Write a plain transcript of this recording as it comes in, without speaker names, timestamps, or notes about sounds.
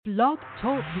Blog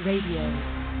Talk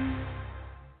Radio.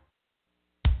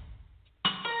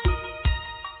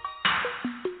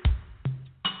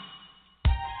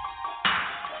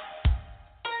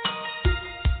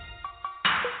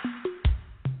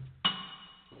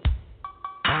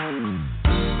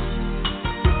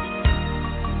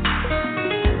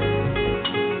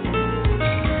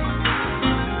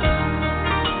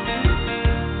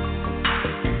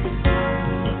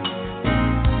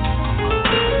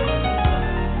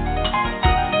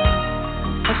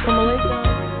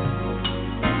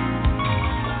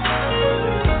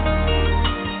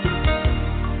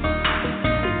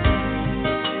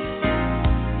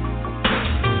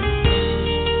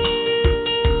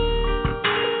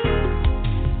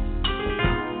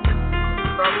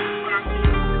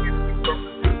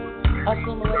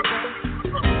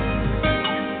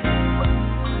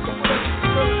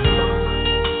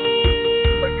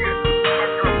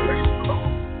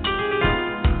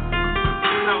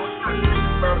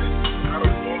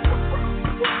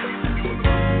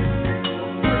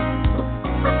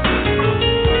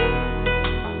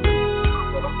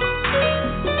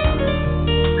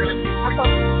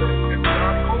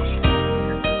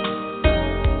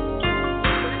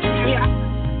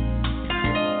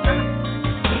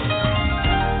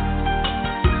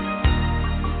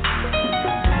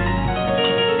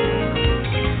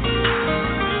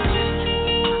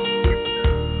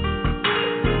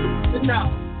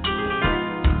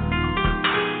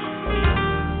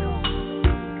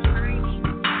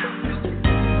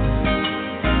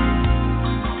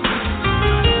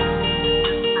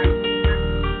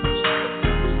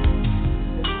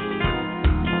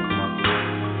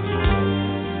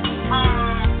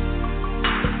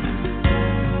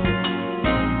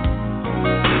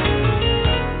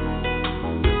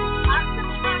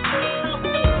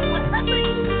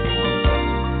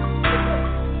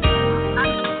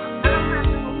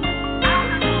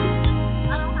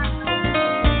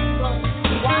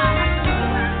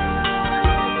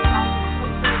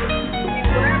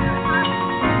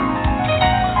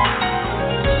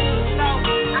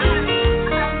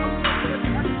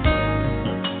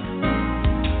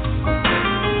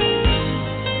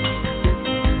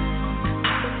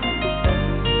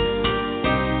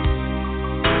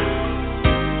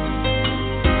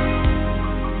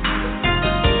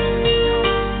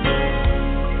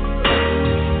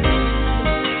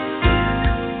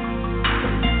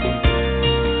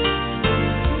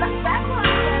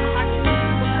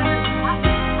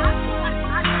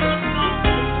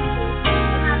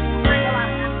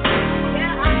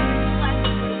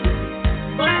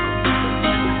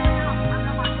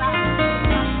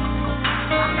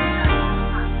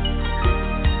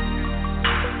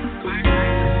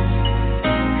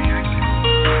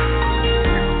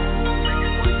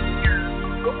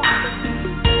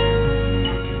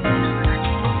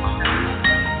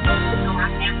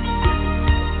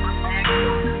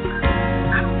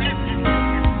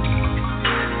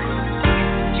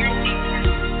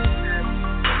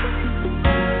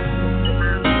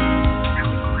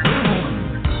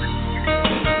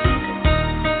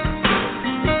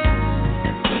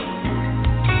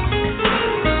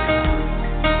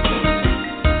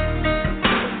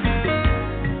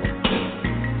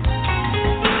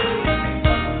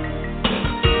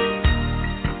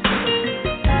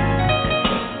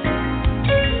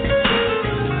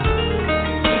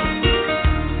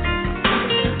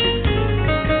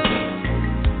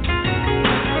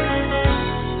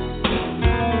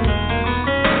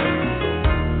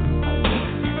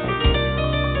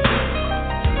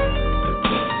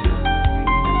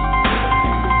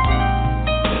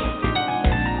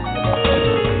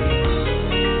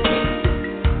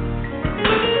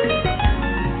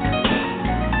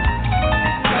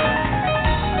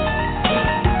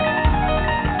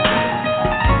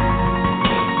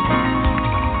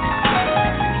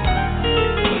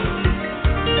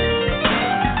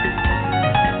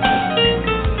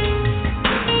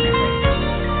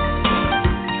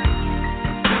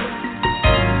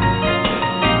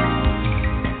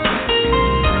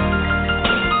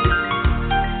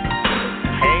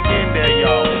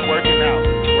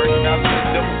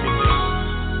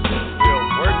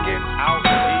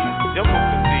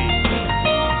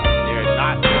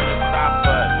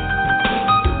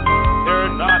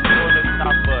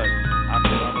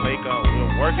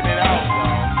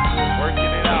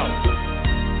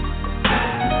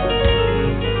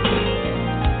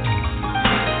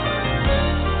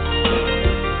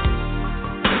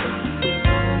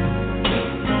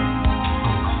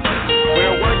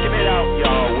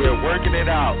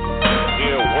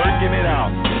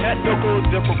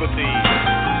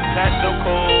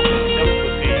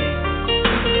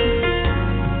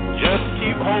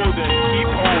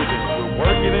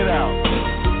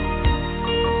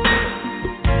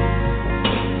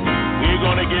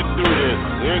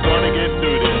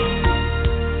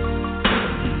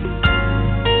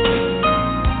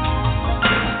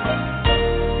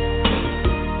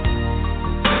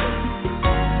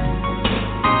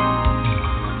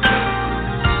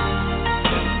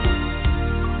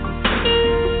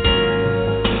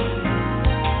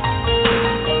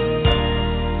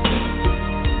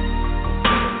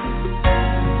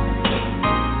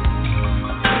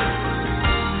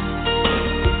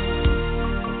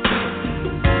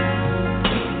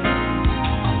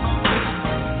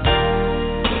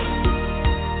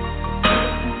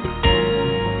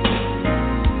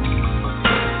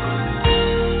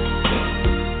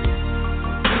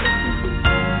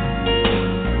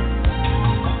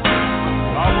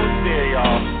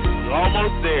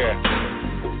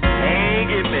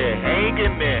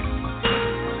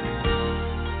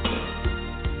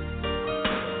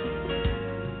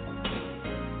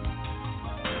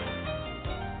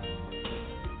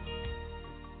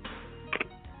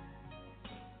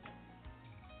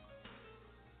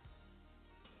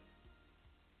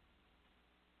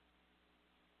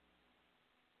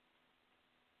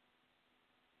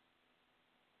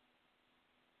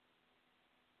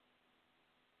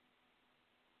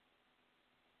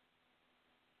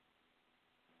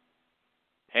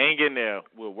 Hang in there.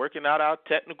 We're working out our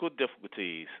technical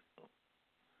difficulties.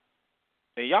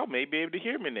 And y'all may be able to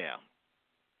hear me now.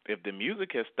 If the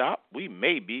music has stopped, we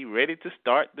may be ready to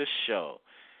start the show.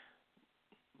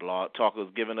 Blog Talker's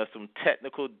giving us some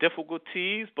technical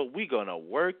difficulties, but we're going to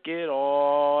work it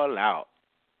all out.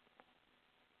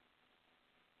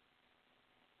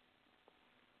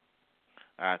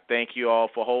 I thank you all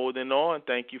for holding on.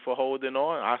 Thank you for holding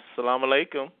on. Assalamu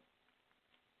alaikum.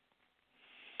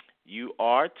 You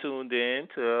are tuned in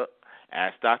to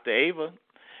Ask Dr. Ava,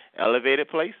 Elevated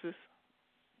Places.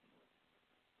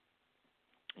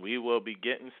 We will be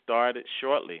getting started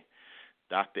shortly.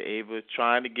 Dr. Ava is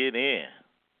trying to get in.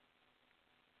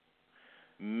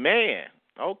 Man,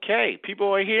 okay,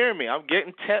 people are hearing me. I'm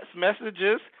getting text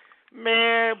messages.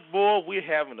 Man, boy, we're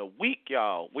having a week,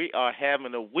 y'all. We are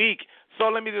having a week. So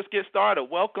let me just get started.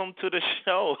 Welcome to the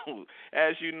show.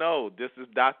 As you know, this is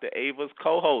Dr. Ava's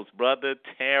co-host, Brother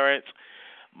Terrence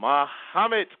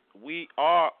Muhammad. We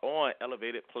are on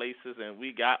Elevated Places, and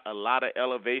we got a lot of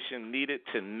elevation needed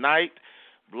tonight.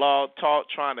 Blog Talk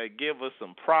trying to give us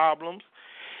some problems.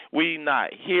 We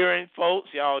not hearing folks.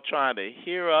 Y'all trying to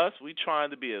hear us. We trying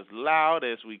to be as loud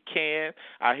as we can.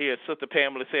 I hear Sister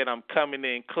Pamela said I'm coming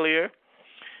in clear.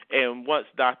 And once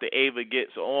Dr. Ava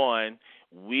gets on,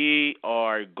 we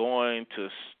are going to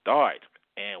start.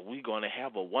 And we're going to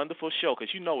have a wonderful show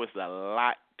because you know it's a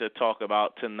lot to talk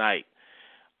about tonight.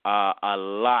 A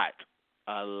lot.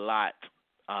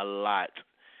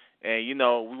 And, you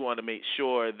know, we want to make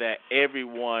sure that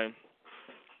everyone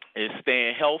is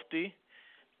staying healthy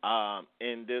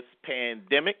in this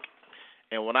pandemic.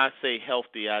 And when I say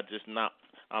healthy,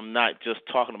 I'm not just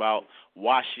talking about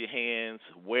wash your hands,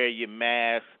 wear your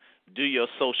mask, do your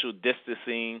social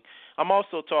distancing. I'm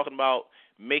also talking about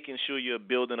making sure you're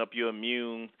building up your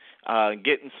immune,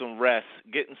 getting some rest,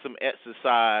 getting some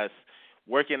exercise,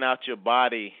 working out your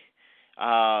body,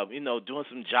 doing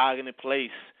some jogging in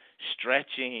place,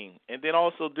 stretching, and then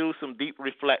also do some deep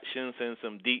reflections and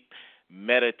some deep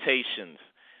meditations.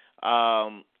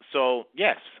 So,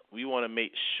 yes, we want to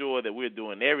make sure that we're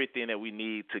doing everything that we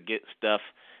need to get stuff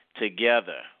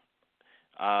together.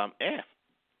 And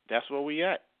that's where we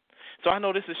at. So I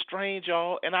know this is strange,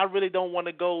 y'all, and I really don't want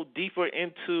to go deeper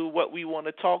into what we want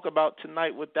to talk about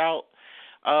tonight without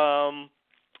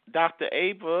Dr.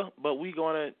 Ava, but we're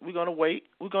gonna wait.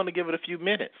 We're gonna give it a few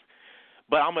minutes.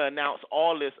 But I'm gonna announce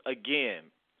all this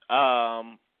again.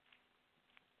 We're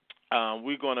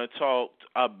gonna talk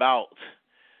about.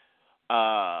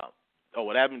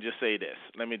 Let me just say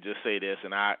this.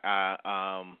 And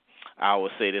I will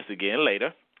say this again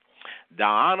later. The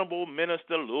Honorable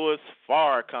Minister Louis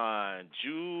Farrakhan,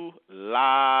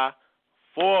 July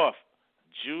 4th.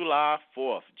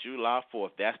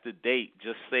 That's the date.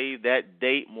 Just save that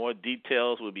date. More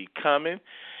details will be coming.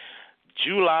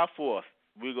 July 4th,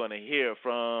 we're going to hear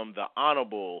from the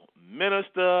Honorable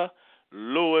Minister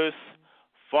Louis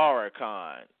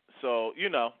Farrakhan. So,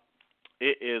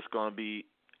 it is going to be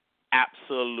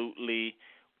absolutely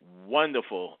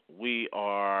wonderful. We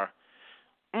are,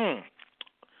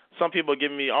 some people are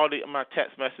giving me my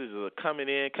text messages are coming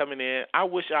in. I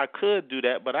wish I could do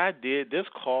that, but I did this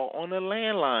call on the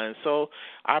landline, so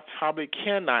I probably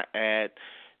cannot add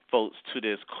folks to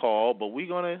this call, but we're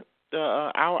going to,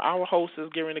 our host is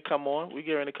getting ready to come on. We're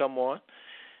getting ready to come on.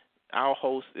 Our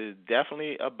host is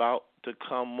definitely about to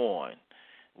come on.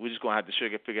 We're just going to have to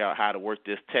figure out how to work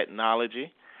this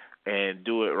technology and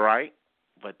do it right.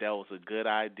 But that was a good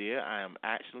idea. I am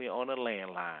actually on a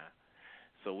landline.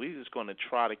 So we're just going to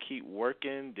try to keep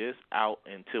working this out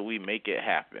until we make it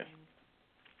happen.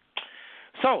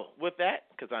 So with that,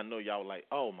 because I know y'all like,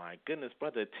 oh, my goodness,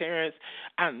 Brother Terrence,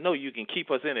 I know you can keep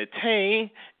us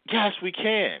entertained. Yes, we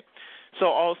can. So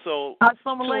also,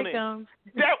 Assalamu alaikum.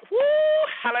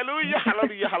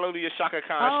 Hallelujah, Shaka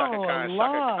Khan.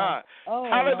 Hallelujah.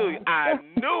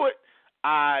 Lord.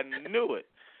 I knew it.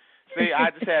 See, I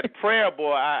just had a prayer,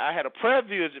 boy. I had a prayer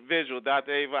visual,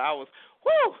 Dr. Ava. I was,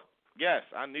 yes,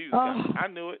 I knew you. I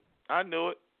knew it.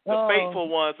 The faithful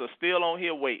ones are still on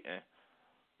here waiting.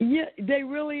 Yeah, they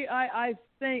really, I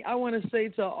think, I want to say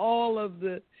to all of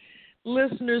the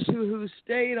listeners who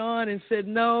stayed on and said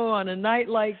no on a night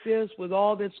like this with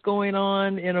all that's going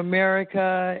on in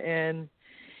America and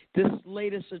this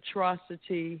latest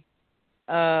atrocity,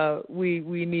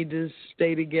 we need to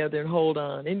stay together and hold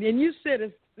on. And you said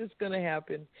it's going to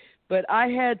happen, but I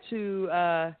had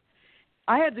to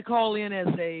call in as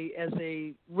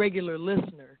a regular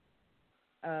listener.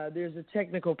 There's a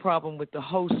technical problem with the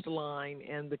host line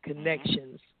and the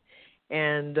connections.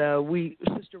 And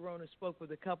Sister Rona spoke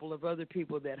with a couple of other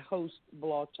people that host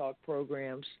Blog Talk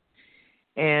programs.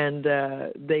 and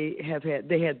they had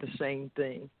the same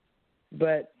thing.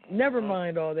 But never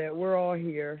mind all that. We're all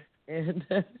here, and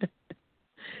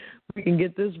we can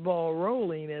get this ball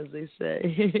rolling, as they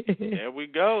say. There we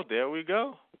go.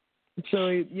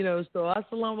 So, so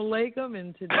assalamu alaikum,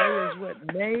 and today is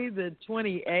May the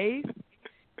 28th,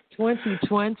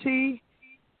 2020.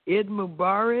 Eid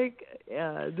Mubarak.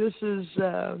 This is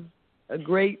a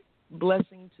great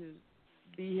blessing to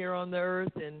be here on the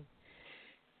earth and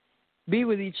be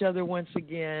with each other once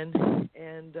again.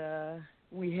 And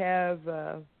we have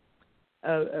a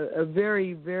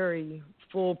very, very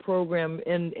full program,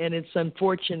 and it's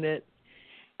unfortunate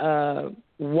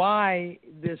why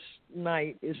this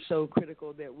night is so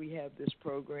critical that we have this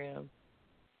program.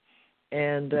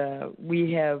 And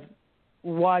we have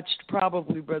watched,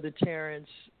 probably, Brother Terrence,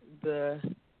 the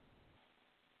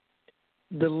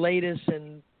latest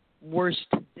and worst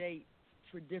to date,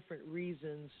 for different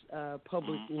reasons,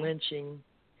 public lynching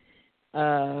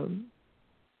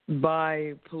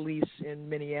by police in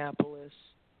Minneapolis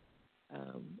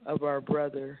of our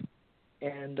brother,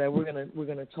 and we're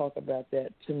gonna talk about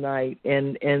that tonight,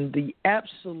 and the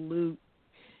absolute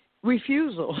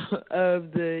refusal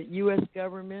of the U.S.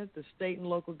 government, the state and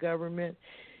local government,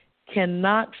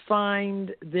 cannot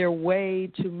find their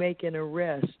way to make an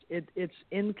arrest. It's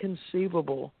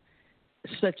inconceivable.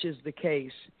 Such is the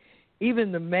case.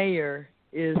 Even the mayor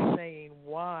is saying,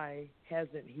 why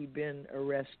hasn't he been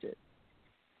arrested?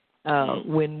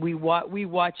 When we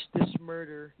watched this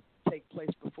murder take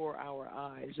place before our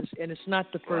eyes, and it's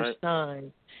not the first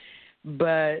time,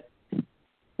 but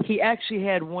he actually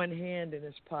had one hand in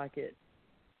his pocket.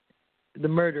 The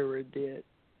murderer did,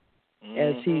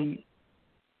 as he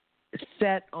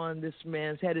sat on this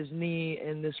man's, had his knee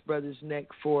in this brother's neck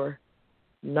for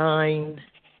 9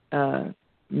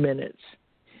 minutes.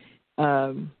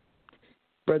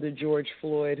 Brother George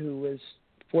Floyd, who was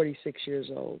 46 years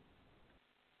old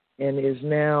and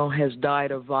has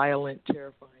died a violent,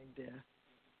 terrifying death.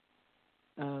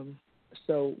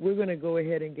 So we're going to go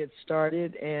ahead and get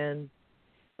started. And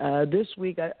this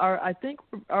week, I think,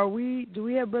 do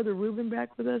we have Brother Reuben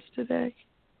back with us today?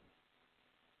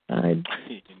 I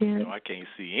can't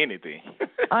see anything.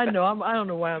 I know. I don't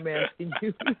know why I'm asking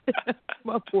you.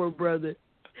 My poor brother.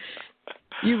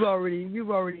 You've already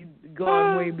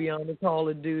gone way beyond the call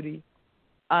of duty.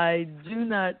 I do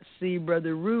not see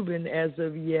Brother Reuben as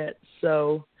of yet,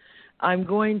 so I'm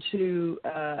going to.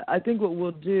 I think what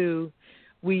we'll do,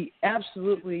 we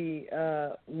absolutely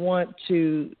want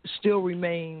to still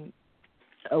remain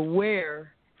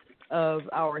aware of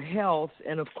our health,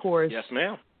 and of course, yes,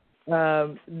 ma'am.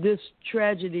 This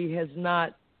tragedy has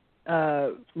not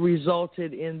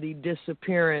resulted in the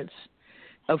disappearance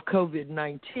of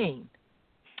COVID-19.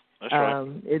 That's right.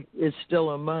 It's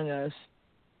still among us.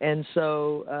 And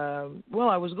so,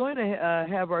 I was going to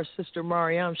have our sister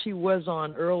Mariam. She was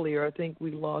on earlier. I think we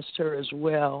lost her as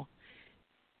well.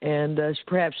 And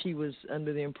perhaps she was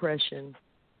under the impression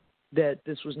that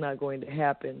this was not going to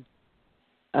happen.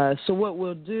 So what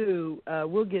we'll do,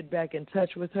 we'll get back in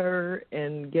touch with her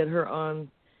and get her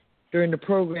on during the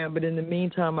program. But in the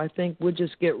meantime, I think we'll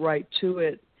just get right to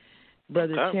it,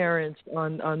 Brother Terrence,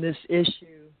 on this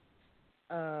issue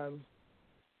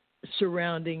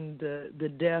surrounding the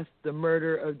death, the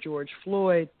murder of George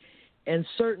Floyd. And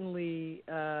certainly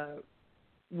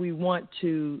we want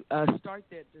to start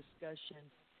that discussion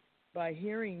by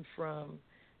hearing from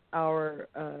our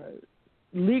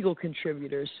legal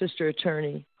contributor, Sister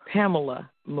Attorney Pamela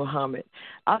Muhammad.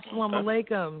 Assalamu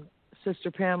alaikum,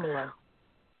 Sister Pamela.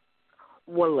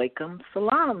 Walaikum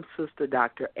salam, Sister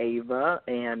Dr. Ava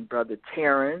and Brother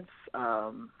Terrence.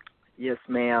 Yes,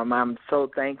 ma'am. I'm so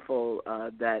thankful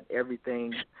that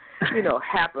everything,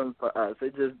 happened for us.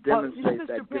 It just demonstrates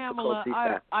Sister that Pamela,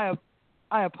 difficulty.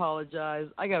 I apologize.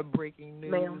 I got breaking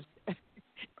news. Ma'am.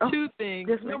 Two things.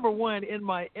 Yes, Number one, in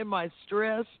my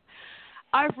stress,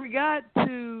 I forgot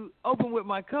to open with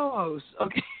my co-host.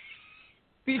 Okay.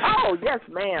 Oh, yes,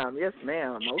 ma'am. Yes,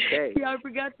 ma'am. Okay. Yeah, I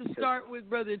forgot to start with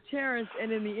Brother Terrence,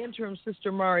 and in the interim,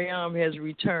 Sister Mariam has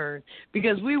returned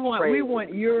because we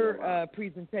want your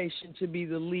presentation to be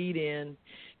the lead-in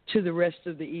to the rest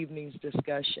of the evening's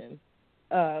discussion,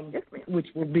 yes, ma'am. which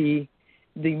will be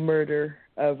the murder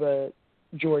of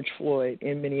George Floyd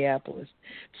in Minneapolis.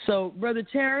 So, Brother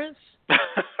Terrence,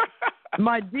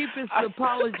 my deepest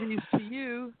apologies to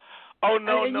you. Oh,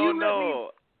 no. Okay.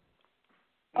 No.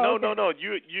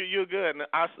 You're good.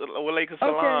 Walaikum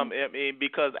salam. Okay. I mean,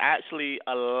 because actually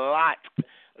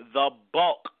the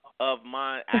bulk of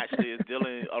mine actually is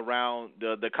dealing around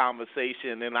the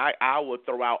conversation, and I will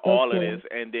throw out all of this,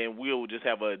 and then we'll just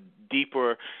have a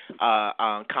deeper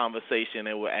conversation,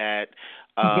 and we'll add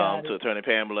to Attorney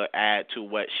Pamela, add to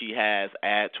what she has,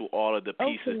 add to all of the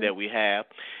pieces that we have.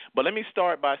 But let me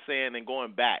start by saying and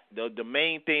going back, the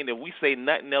main thing that we say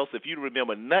nothing else, if you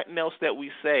remember nothing else that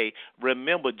we say,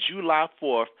 remember July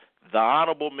 4th, the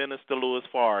Honorable Minister Louis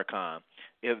Farrakhan.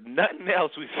 If nothing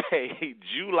else we say,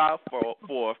 July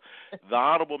 4th, the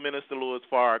Honorable Minister Louis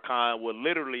Farrakhan will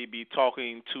literally be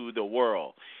talking to the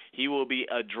world. He will be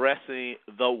addressing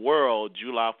the world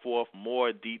July 4th.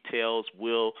 More details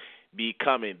will be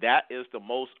coming. That is the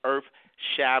most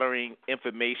earth-shattering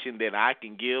information that I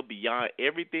can give beyond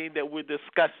everything that we're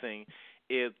discussing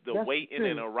is the waiting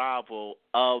and arrival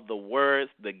of the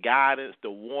words, the guidance, the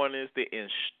warnings, the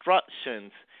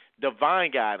instructions,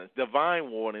 divine guidance, divine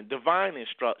warning, divine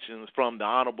instructions from the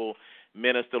Honorable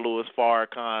Minister Louis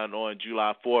Farrakhan on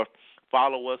July 4th.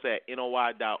 Follow us at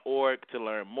NOI.org to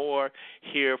learn more.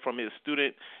 Hear from his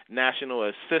student national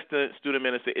assistant, Student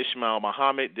Minister Ishmael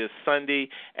Muhammad, this Sunday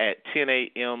at 10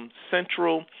 a.m.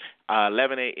 Central,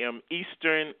 11 a.m.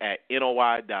 Eastern at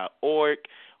NOI.org.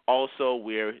 Also,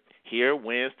 we're here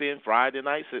Wednesday and Friday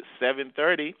nights at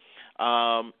 7:30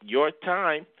 your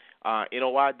time,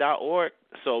 NOI.org.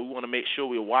 So we want to make sure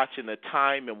we're watching the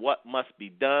time and what must be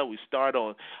done. We start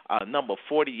on number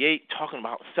 48, talking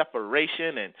about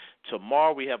separation, and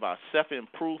tomorrow we have our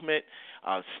self-improvement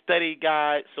study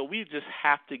guide. So we just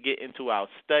have to get into our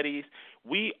studies.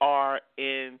 We are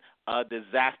in a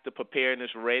disaster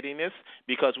preparedness readiness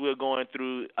because we're going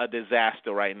through a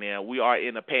disaster right now. We are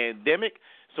in a pandemic,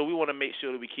 so we want to make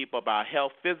sure that we keep up our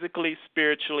health physically,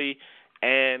 spiritually,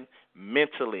 and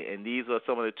mentally, and these are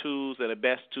some of the tools and the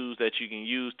best tools that you can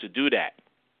use to do that.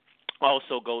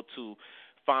 Also, go to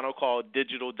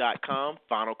finalcalldigital.com,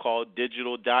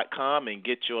 finalcalldigital.com, and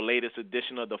get your latest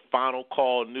edition of the Final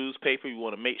Call newspaper. You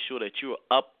want to make sure that you're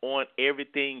up on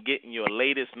everything, getting your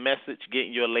latest message,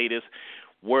 getting your latest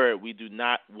word. We do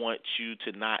not want you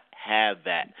to not have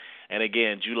that. And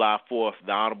again, July 4th,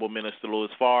 the Honorable Minister Louis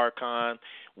Farrakhan.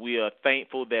 We are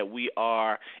thankful that we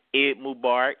are Eid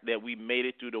Mubarak, that we made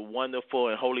it through the wonderful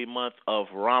and holy month of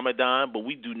Ramadan, but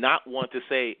we do not want to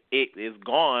say it is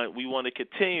gone. We want to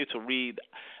continue to read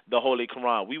the Holy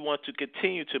Quran. We want to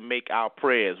continue to make our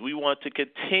prayers. We want to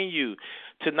continue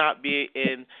to not be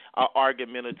in an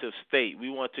argumentative state. We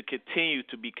want to continue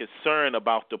to be concerned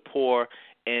about the poor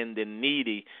and the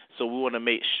needy, so we want to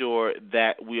make sure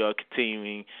that we are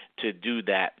continuing to do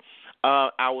that.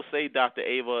 I will say, Dr.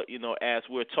 Ava, as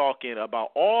we're talking about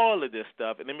all of this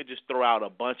stuff, and let me just throw out a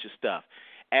bunch of stuff.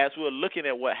 As we're looking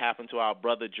at what happened to our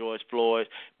brother George Floyd,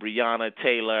 Breonna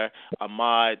Taylor,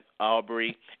 Ahmaud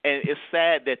Arbery, and it's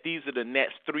sad that these are the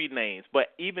next three names,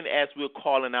 but even as we're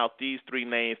calling out these three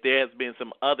names, there has been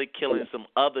some other killings, some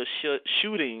other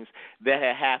shootings that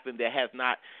have happened that has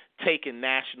not taken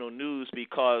national news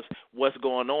because what's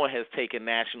going on has taken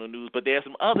national news, but there's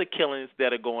some other killings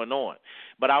that are going on.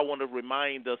 But I want to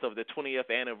remind us of the 20th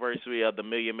anniversary of the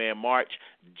Million Man March,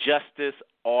 justice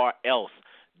or else,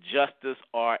 justice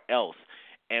or else.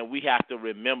 And we have to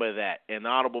remember that. And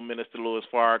Honorable Minister Louis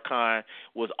Farrakhan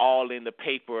was all in the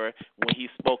paper when he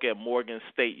spoke at Morgan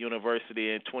State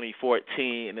University in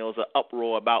 2014, and there was an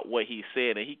uproar about what he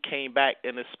said, and he came back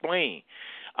and explained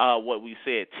what we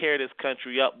said, tear this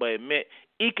country up, but it meant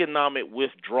economic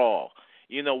withdrawal.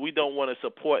 We don't want to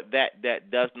support that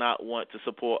does not want to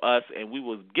support us, and we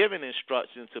was given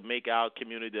instructions to make our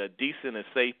community a decent and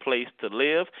safe place to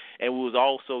live, and we was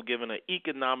also given an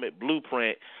economic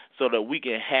blueprint so that we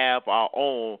can have our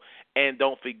own. And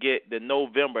don't forget the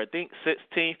November, I think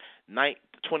 16th,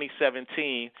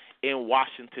 2017 in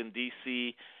Washington,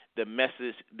 D.C., the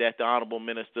message that the Honorable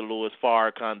Minister Louis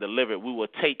Farrakhan delivered. We will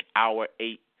take our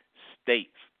 8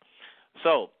 states.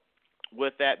 So,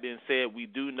 with that being said, we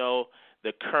do know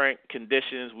the current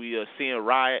conditions. We are seeing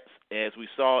riots, as we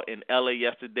saw in L.A.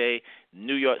 yesterday.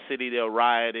 New York City, they're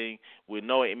rioting. We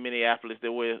know in Minneapolis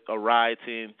there were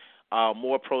rioting.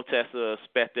 More protests are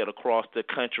expected across the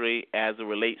country as it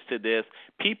relates to this.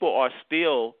 People are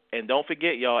still, and don't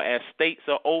forget, y'all, as states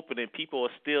are opening, people are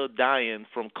still dying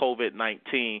from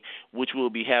COVID-19, which we'll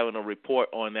be having a report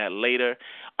on that later.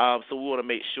 So we want to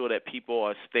make sure that people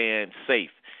are staying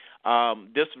safe.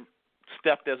 This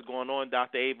stuff that's going on,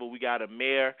 Dr. Ava, we got a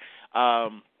mayor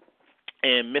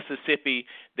in Mississippi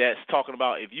that's talking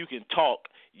about if you can talk,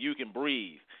 you can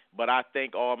breathe. But I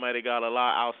thank Almighty God Allah,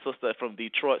 our sister from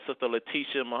Detroit, Sister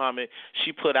Letitia Muhammad,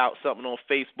 she put out something on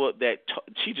Facebook that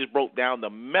she just broke down the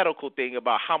medical thing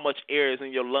about how much air is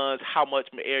in your lungs, how much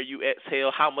air you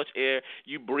exhale, how much air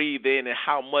you breathe in, and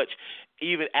how much,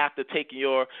 even after taking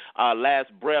your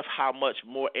last breath, how much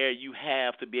more air you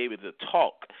have to be able to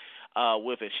talk.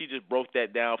 with it. She just broke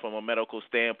that down from a medical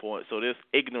standpoint. So this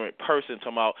ignorant person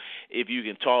talking about if you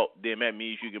can talk, then that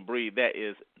means you can breathe. That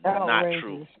is not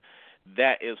true.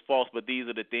 That is false, but these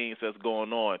are the things that's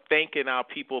going on. Thanking our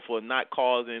people for not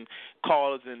causing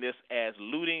this as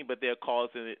looting, but they're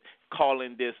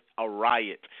calling this a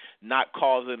riot. Not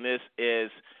causing this as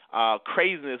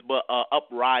craziness, but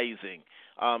uprising.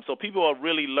 So people are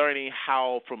really learning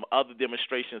how, from other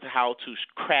demonstrations, how to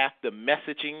craft the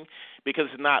messaging because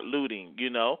it's not looting, you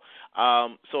know.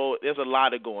 So there's a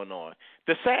lot of going on.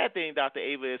 The sad thing, Dr.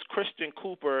 Ava, is Christian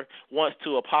Cooper wants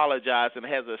to apologize and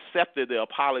has accepted the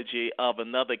apology of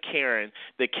another Karen,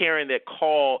 the Karen that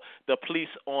called the police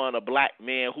on a black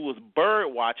man who was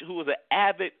an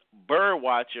avid bird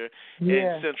watcher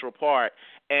in Central Park.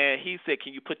 And he said,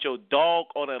 can you put your dog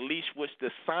on a leash, which the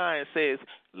sign says,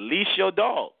 leash your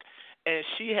dog. And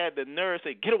she had the nerve to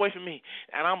say, get away from me.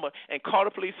 And call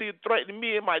the police. He threatened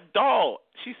me and my dog.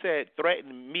 She said,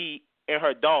 threatened me and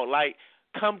her dog. Like,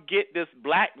 come get this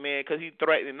black man because he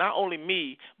threatened not only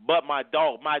me, but my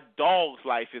dog. My dog's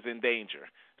life is in danger.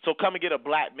 So come and get a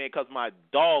black man because my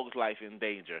dog's life is in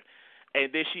danger.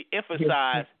 And then she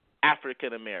emphasized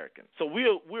African American. So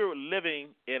we're living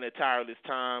in a tireless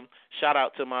time. Shout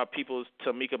out to my peoples,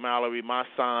 Tamika Mallory, my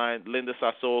son, Linda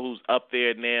Sassour, who's up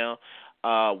there now,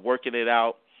 working it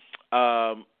out.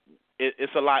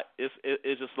 It's a lot.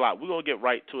 It's just a lot. We're going to get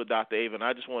right to it, Dr. Ava, and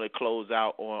I just want to close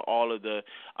out on all of the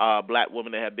black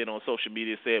women that have been on social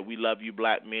media said, we love you,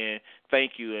 black men.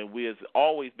 Thank you. And we has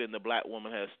always been the black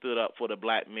woman has stood up for the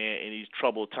black man in these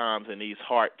troubled times and these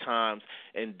hard times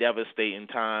and devastating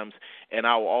times. And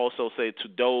I will also say to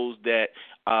those that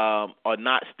are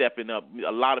not stepping up,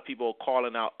 a lot of people are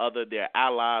calling out their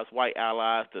allies, white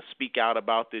allies, to speak out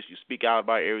about this. You speak out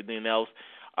about everything else.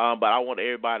 But I want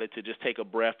everybody to just take a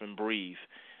breath and breathe.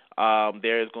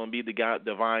 There is going to be the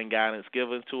divine guidance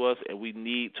given to us, and we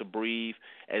need to breathe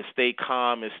and stay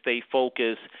calm and stay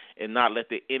focused and not let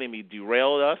the enemy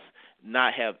derail us,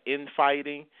 not have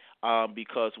infighting,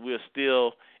 because we're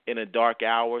still in a dark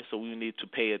hour, so we need to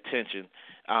pay attention.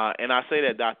 And I say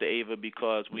that, Dr. Ava,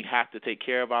 because we have to take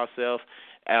care of ourselves.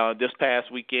 This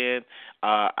past weekend,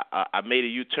 I made a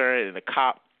U-turn and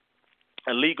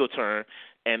a legal turn,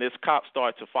 and this cop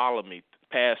started to follow me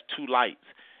past two lights.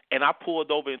 And I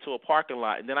pulled over into a parking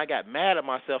lot, and then I got mad at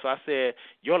myself. I said,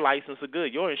 your license is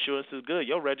good. Your insurance is good.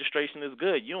 Your registration is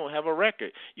good. You don't have a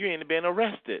record. You ain't been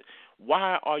arrested.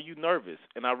 Why are you nervous?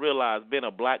 And I realized being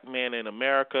a black man in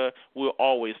America, we're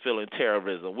always feeling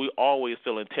terrorism. We're always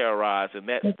feeling terrorized, and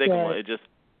that stigma is just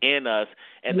in us.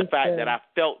 And the fact that I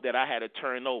felt that I had to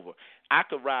turn over. I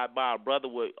could ride by a brother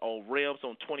on rims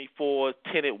on 24,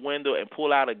 tinted window, and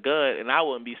pull out a gun, and I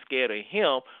wouldn't be scared of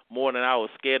him more than I was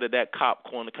scared of that cop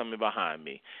corner coming behind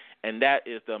me. And that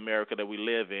is the America that we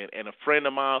live in. And a friend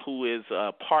of mine who is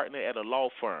a partner at a law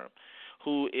firm,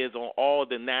 who is on all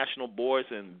the national boards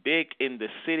and big in the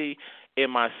city, in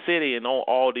my city, and on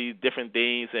all these different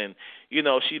things. And, you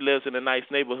know, she lives in a nice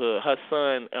neighborhood. Her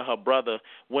son and her brother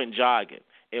went jogging.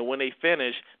 And when they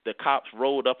finished, the cops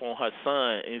rolled up on her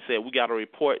son and said, we got to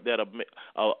report that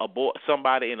a boy,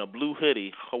 somebody in a blue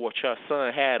hoodie, which her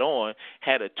son had on,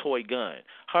 had a toy gun.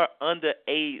 Her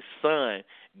underage son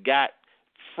got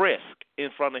frisked in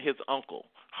front of his uncle,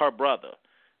 her brother,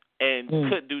 and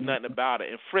couldn't do nothing about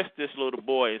it, and frisked this little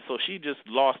boy. And so she just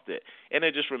lost it. And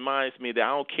it just reminds me that I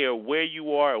don't care where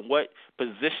you are and what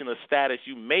position or status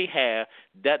you may have,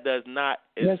 that does not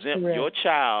exempt your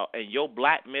child and your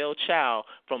black male child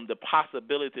from the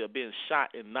possibility of being shot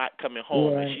and not coming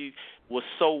home. Right. And she was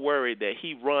so worried that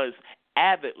he runs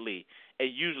avidly, and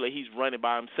usually he's running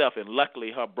by himself. And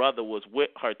luckily her brother was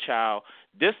with her child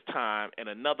this time, and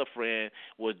another friend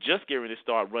was just getting to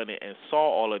start running and saw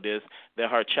all of this, that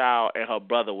her child and her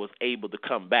brother was able to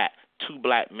come back, two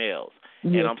black males.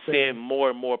 Yes, and I'm seeing more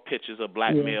and more pictures of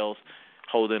black males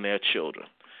holding their children.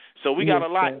 So we got a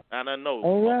lot, and I know a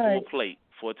full plate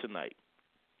for tonight.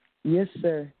 Yes,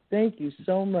 sir. Thank you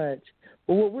so much.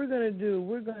 Well, what we're going to do,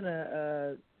 we're going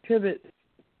to pivot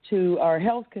to our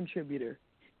health contributor,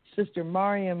 Sister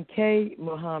Mariam K.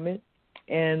 Muhammad,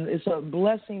 and it's a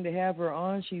blessing to have her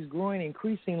on. She's growing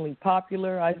increasingly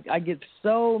popular. I get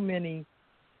so many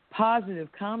positive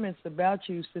comments about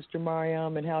you, Sister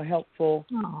Mariam, and how helpful,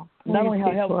 not only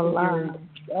how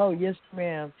helpful yes,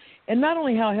 ma'am, and not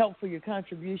only how helpful your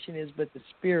contribution is, but the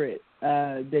spirit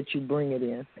that you bring it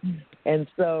in. And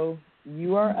so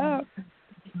you are up.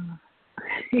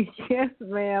 Yes,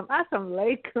 ma'am.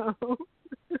 Assalamu alaikum.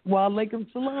 Wa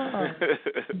alaikum salam.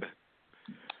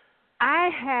 I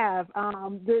have.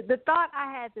 The thought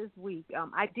I had this week,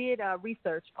 I did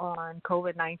research on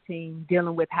COVID-19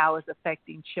 dealing with how it's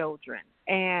affecting children.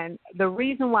 And the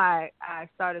reason why I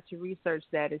started to research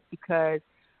that is because,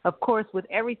 of course, with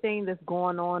everything that's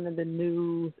going on in the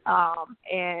news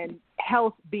and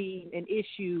health being an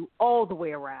issue all the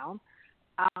way around,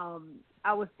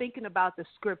 I was thinking about the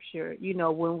scripture,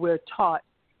 when we're taught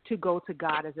to go to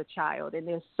God as a child. And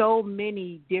there's so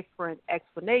many different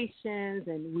explanations,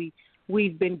 and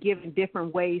we've been given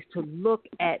different ways to look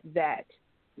at that.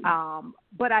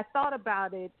 But I thought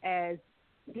about it as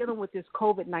dealing with this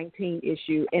COVID-19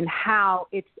 issue and how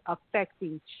it's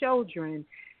affecting children,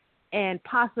 and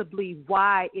possibly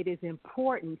why it is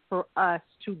important for us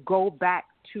to go back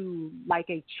to like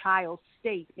a child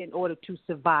state in order to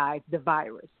survive the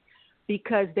virus.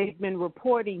 Because they've been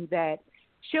reporting that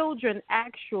children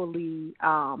actually,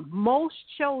 most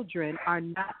children are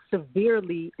not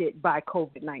severely hit by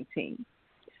COVID-19.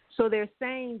 So they're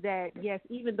saying that, yes,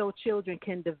 even though children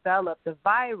can develop the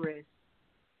virus,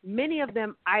 many of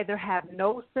them either have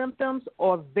no symptoms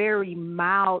or very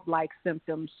mild-like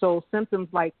symptoms. So symptoms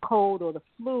like cold or the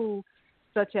flu,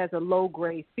 such as a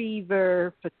low-grade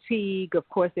fever, fatigue. Of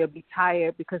course, they'll be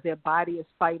tired because their body is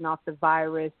fighting off the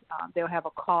virus. They'll have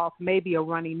a cough, maybe a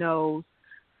runny nose.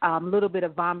 A little bit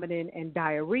of vomiting and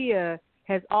diarrhea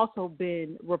has also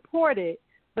been reported,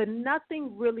 but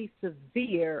nothing really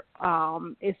severe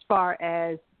as far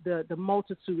as the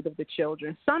multitude of the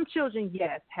children. Some children,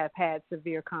 yes, have had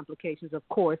severe complications, of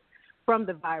course, from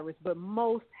the virus, but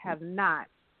most have not.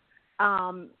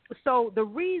 So the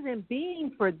reason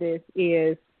being for this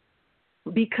is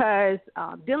because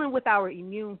dealing with our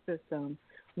immune system,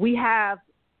 we have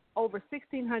over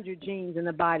 1,600 genes in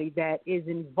the body that is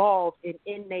involved in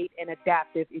innate and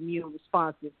adaptive immune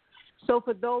responses. So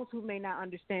for those who may not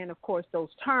understand, of course, those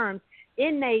terms,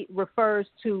 innate refers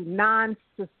to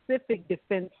non-specific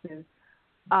defense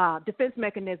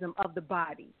mechanism of the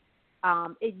body.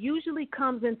 It usually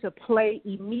comes into play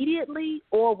immediately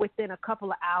or within a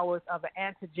couple of hours of an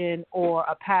antigen or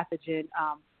a pathogen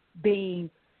being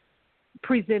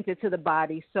presented to the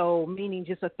body, so meaning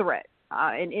just a threat,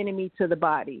 an enemy to the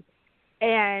body.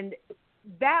 And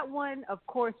that one, of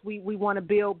course, we want to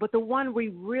build, but the one we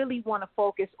really want to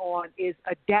focus on is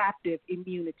adaptive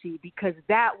immunity, because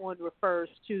that one refers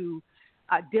to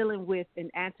dealing with an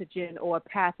antigen or a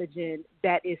pathogen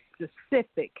that is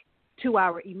specific to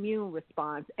our immune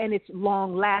response, and it's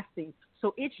long-lasting.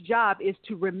 So its job is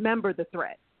to remember the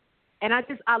threat. And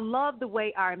I love the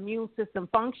way our immune system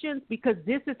functions, because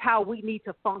this is how we need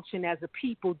to function as a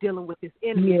people dealing with this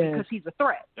enemy, because he's a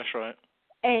threat. That's right.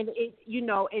 And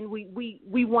and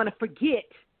we want to forget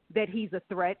that he's a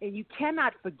threat, and you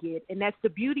cannot forget. And that's the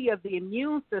beauty of the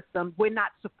immune system. We're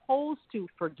not supposed to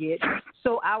forget.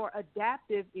 So our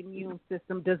adaptive immune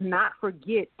system does not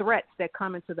forget threats that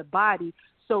come into the body.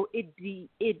 So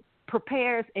it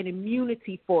prepares an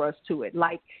immunity for us to it.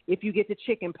 Like if you get the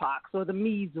chicken pox or the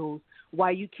measles,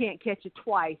 why you can't catch it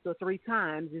twice or three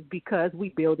times is because we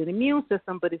build an immune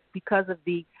system, but it's because of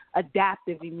the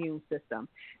adaptive immune system.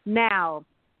 Now,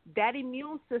 that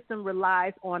immune system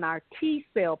relies on our T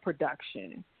cell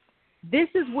production. This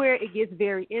is where it gets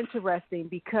very interesting,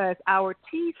 because our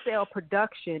T cell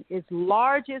production is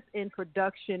largest in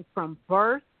production from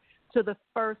birth to the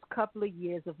first couple of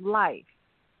years of life.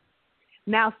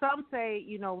 Now, some say,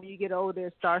 when you get older,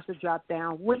 it starts to drop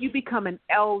down. When you become an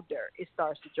elder, it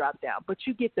starts to drop down. But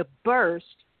you get the burst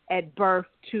at birth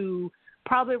to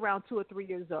probably around 2 or 3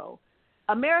 years old.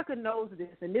 America knows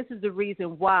this, and this is the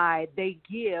reason why they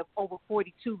give over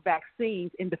 42 vaccines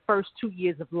in the first 2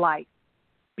 years of life,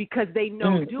 because they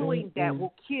know doing that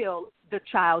will kill the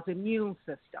child's immune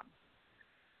system.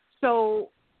 So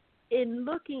in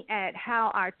looking at how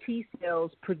our T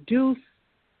cells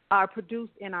are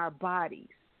produced in our bodies,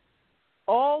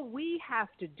 all we have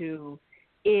to do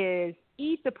is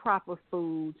eat the proper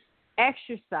foods,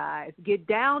 exercise, get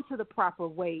down to the proper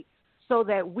weight, so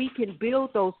that we can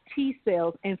build those T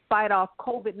cells and fight off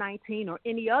COVID-19 or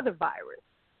any other virus.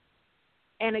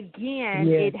 And again,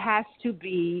 it has to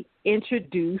be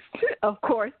introduced, of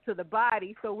course, to the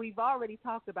body. So we've already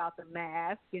talked about the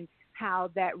mask and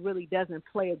how that really doesn't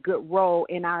play a good role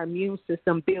in our immune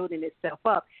system building itself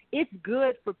up. It's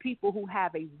good for people who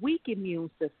have a weak immune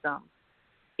system.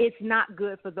 It's not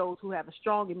good for those who have a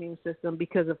strong immune system,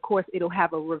 because, of course, it'll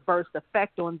have a reverse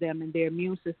effect on them, and their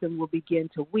immune system will begin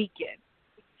to weaken.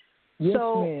 Yes,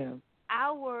 so ma'am.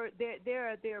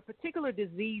 There are particular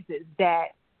diseases that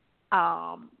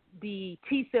the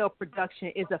T cell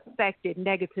production is affected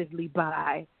negatively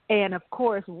by, and of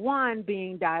course, one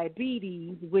being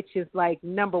diabetes, which is like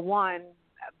number one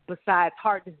besides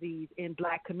heart disease in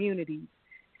Black communities.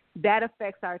 That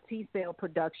affects our T cell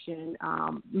production.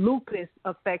 Lupus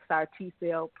affects our T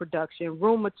cell production.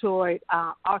 Rheumatoid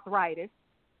arthritis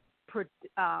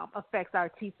affects our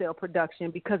T cell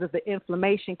production because of the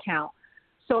inflammation count.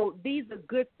 So these are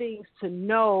good things to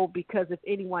know, because if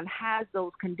anyone has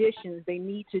those conditions, they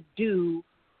need to do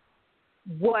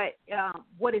what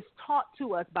is taught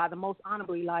to us by the Most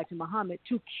Honorable Elijah Muhammad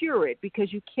to cure it,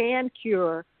 because you can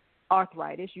cure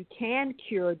arthritis, you can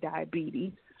cure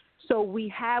diabetes. So we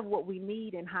have what we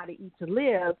need in How to Eat to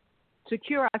Live to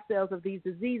cure ourselves of these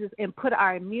diseases and put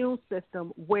our immune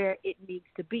system where it needs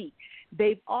to be.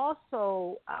 They've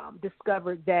also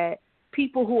discovered that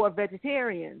people who are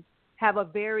vegetarians have a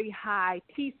very high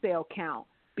T cell count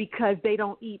because they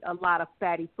don't eat a lot of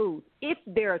fatty foods, if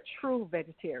they're a true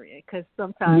vegetarian, because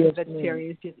sometimes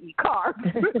vegetarians just eat carbs.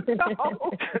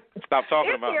 So, stop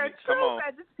talking about me. Come on.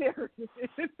 Vegetarian.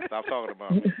 Stop talking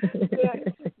about me.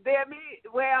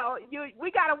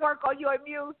 We got to work on your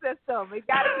immune system. We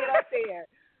got to get up there.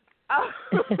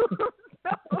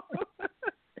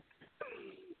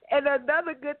 And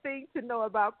another good thing to know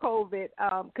about COVID,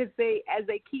 because as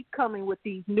they keep coming with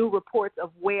these new reports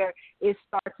of where it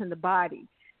starts in the body,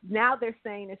 now they're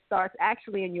saying it starts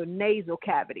actually in your nasal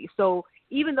cavity. So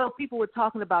even though people were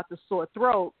talking about the sore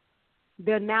throat,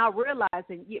 they're now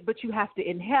realizing, but you have to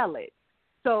inhale it.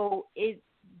 So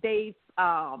they've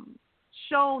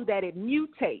shown that it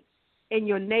mutates in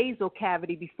your nasal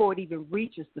cavity before it even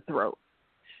reaches the throat.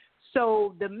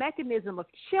 So the mechanism of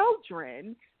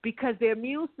children, because their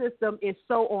immune system is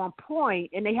so on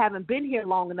point and they haven't been here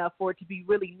long enough for it to be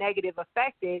really negative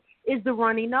affected, is the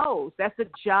runny nose. That's the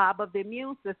job of the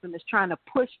immune system, is trying to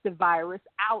push the virus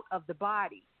out of the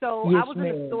body. So I was in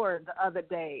the store the other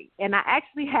day, and I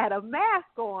actually had a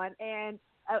mask on, and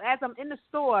as I'm in the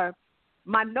store,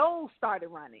 my nose started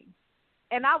running.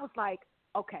 And I was like,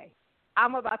 okay,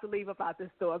 I'm about to leave about this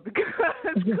store, because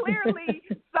clearly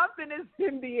something is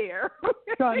in the air.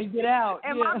 Trying to get out.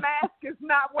 And my mask is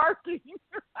not working.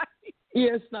 Right?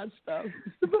 Yeah, it's not stuff.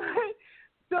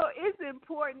 So it's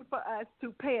important for us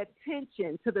to pay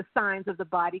attention to the signs of the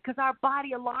body, because our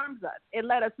body alarms us. It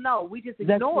lets us know. We just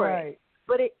ignore it.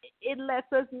 But it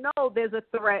lets us know there's a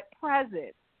threat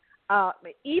present.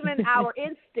 Even our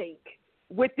instinct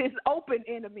with this open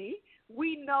enemy,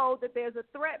 we know that there's a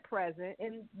threat present,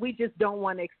 and we just don't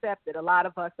want to accept it. A lot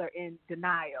of us are in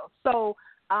denial. So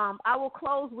I will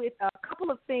close with a couple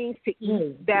of things to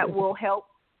eat that will help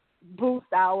boost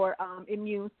our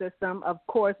immune system. Of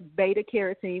course,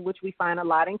 beta-carotene, which we find a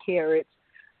lot in carrots.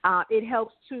 It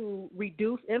helps to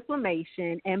reduce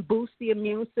inflammation and boost the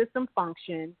immune system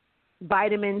function.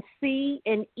 Vitamin C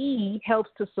and E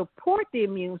helps to support the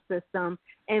immune system,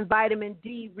 and vitamin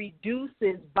D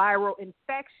reduces viral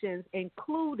infections,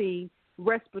 including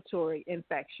respiratory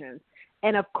infections.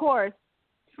 And of course,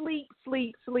 sleep.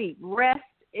 Rest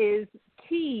is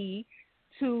key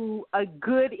to a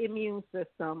good immune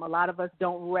system. A lot of us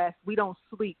don't rest. We don't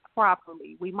sleep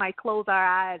properly. We might close our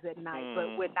eyes at night,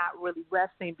 but we're not really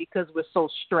resting because we're so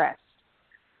stressed.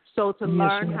 So to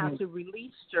learn how to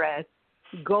release stress,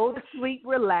 go to sleep,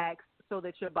 relax, so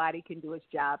that your body can do its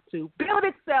job to build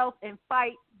itself and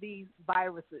fight these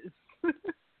viruses.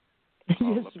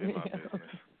 Yes, ma'am.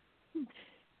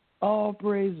 All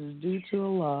praises due to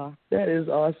Allah. That is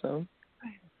awesome.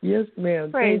 Yes,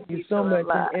 ma'am. Thank you so much.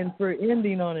 And for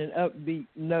ending on an upbeat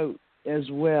note as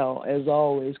well, as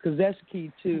always, because that's key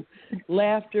too.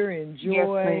 Laughter and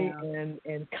joy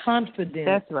and confidence.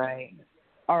 That's right.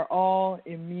 Are all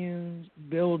immune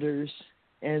builders.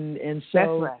 And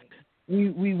so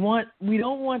we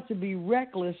don't want to be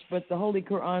reckless, but the Holy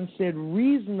Quran said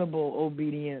reasonable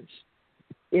obedience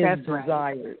is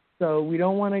desired. Right. So we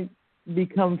don't want to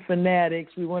become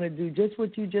fanatics. We want to do just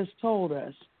what you just told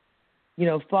us.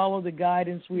 Follow the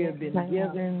guidance we have been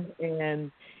given.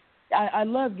 And I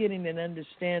love getting an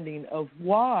understanding of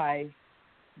why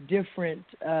different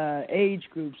age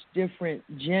groups, different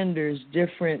genders,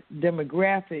 different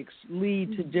demographics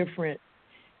lead to different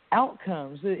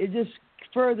outcomes. It just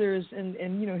furthers, and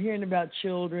hearing about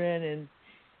children and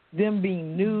them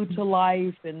being new to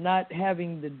life and not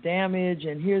having the damage,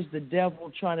 and here's the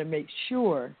devil trying to make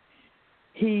sure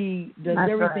he does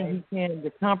everything he can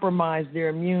to compromise their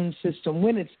immune system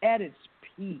when it's at its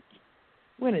peak.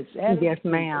 Yes,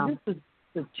 ma'am. This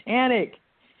is satanic.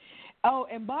 Oh,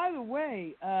 and by the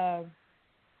way,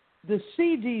 the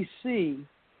CDC,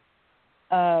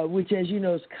 which, as you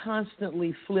know, is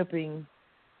constantly flipping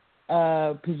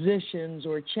positions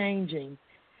or changing,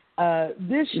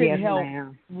 this should help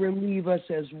relieve us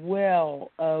as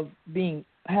well of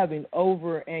having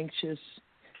over anxious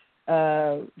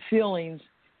feelings.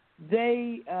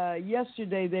 they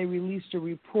yesterday they released a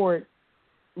report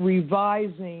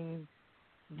revising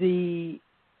the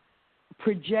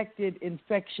projected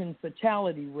infection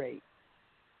fatality rate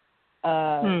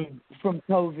from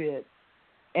COVID.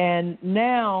 And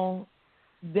now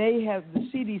the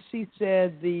CDC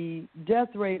said the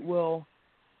death rate will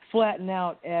flatten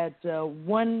out at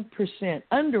 1%,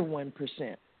 under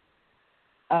 1%,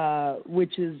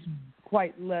 which is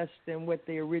quite less than what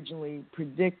they originally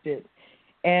predicted.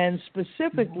 And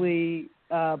specifically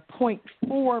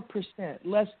 0.4%,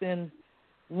 less than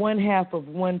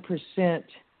 0.5%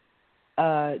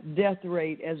 death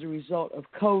rate as a result of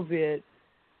COVID.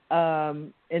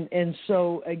 And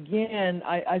so, again,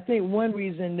 I think one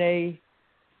reason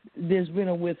there's been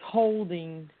a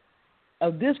withholding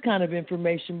of this kind of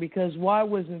information, because why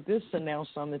wasn't this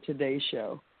announced on the Today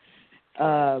Show?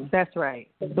 That's right.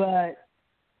 But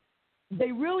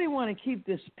they really want to keep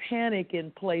this panic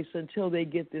in place until they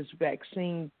get this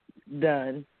vaccine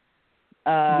done.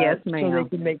 Yes, ma'am. So they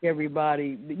can make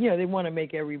everybody, they want to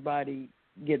make everybody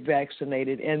get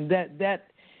vaccinated. And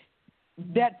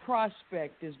that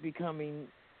prospect is becoming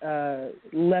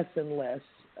less and less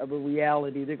of a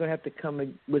reality. They're going to have to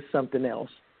come with something else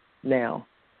now.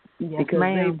 Yes, because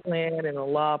ma'am. they plan and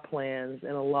Allah plans,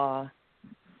 and Allah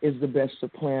is the best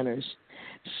of planners.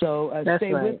 So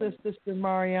stay right. with us, Sister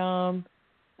Mariam.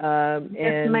 And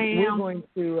yes, ma'am. We're going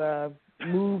to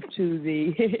move to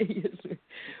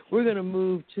we're going to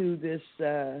move to this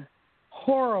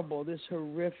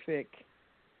horrific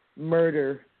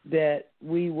murder that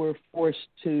we were forced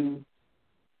to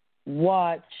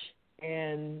watch,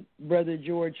 and Brother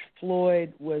George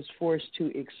Floyd was forced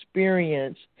to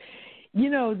experience.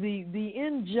 The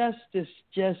injustice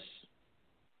just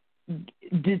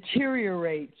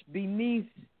deteriorates beneath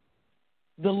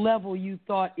the level you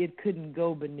thought it couldn't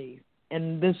go beneath.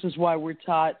 And this is why we're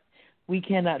taught we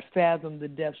cannot fathom the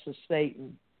depths of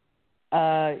Satan.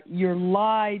 You're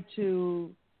lied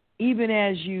to even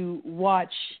as you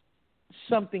watch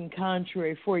something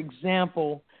contrary. For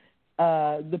example,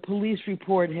 the police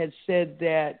report had said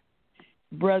that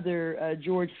Brother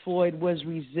George Floyd was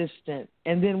resistant.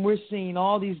 And then we're seeing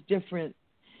all these different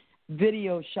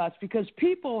video shots because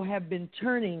people have been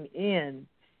turning in,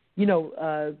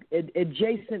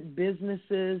 adjacent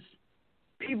businesses,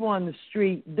 people on the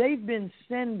street, they've been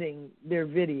sending their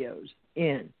videos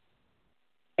in.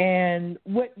 And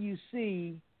what you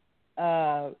see,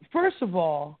 first of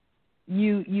all,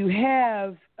 you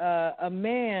have a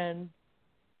man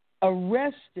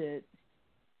arrested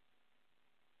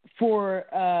for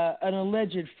an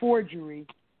alleged forgery,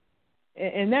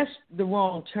 and that's the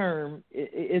wrong term.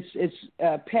 It's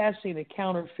passing a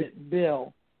counterfeit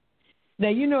bill. Now,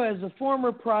 as a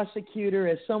former prosecutor,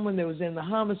 as someone that was in the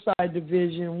homicide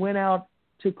division, went out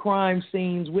to crime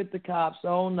scenes with the cops, the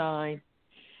whole nine,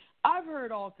 I've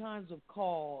heard all kinds of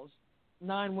calls,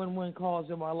 911 calls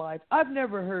in my life. I've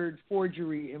never heard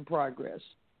forgery in progress.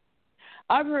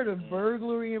 I've heard of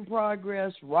burglary in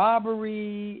progress,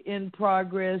 robbery in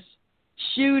progress,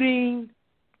 shooting,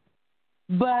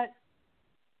 but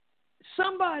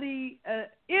somebody,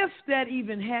 if that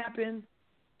even happened,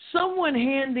 someone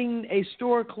handing a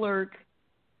store clerk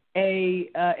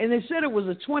and they said it was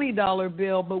a $20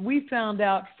 bill, but we found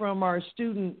out from our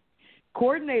student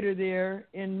coordinator there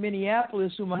in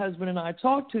Minneapolis, who my husband and I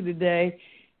talked to today,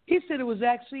 he said it was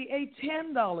actually a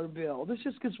 $10 bill. This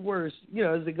just gets worse,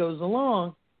 as it goes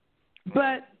along.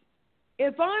 But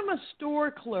if I'm a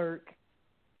store clerk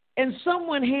and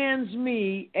someone hands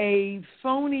me a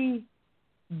phony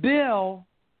bill,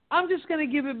 I'm just going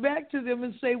to give it back to them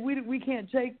and say, we can't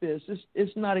take this.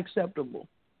 It's not acceptable.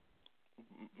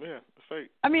 Yeah, fake.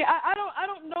 I mean, I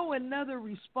don't know another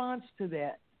response to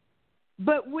that.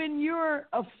 But when you're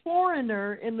a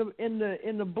foreigner in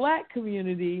the black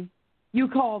community, you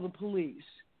call the police.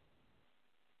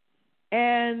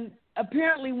 And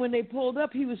apparently when they pulled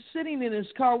up, he was sitting in his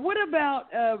car. What about,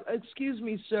 excuse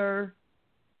me, sir,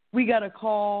 we got a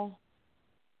call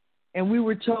and we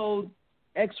were told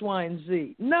X, Y, and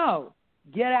Z. No,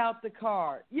 get out the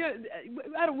car. Yeah,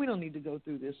 we don't need to go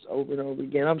through this over and over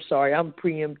again. I'm sorry, I'm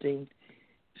preempting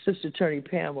Sister Attorney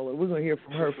Pamela. We're going to hear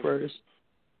from her first.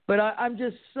 But I'm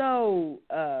just so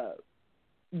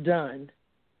done.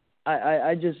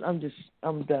 I'm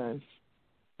done.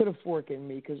 Put a fork in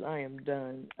me because I am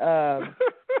done.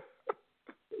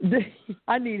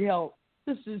 I need help.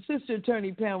 Sister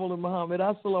Attorney Pamela Muhammad.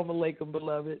 Assalamu alaikum,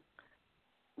 beloved.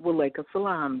 Walaikum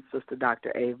salam, Sister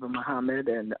Dr. Ava Muhammad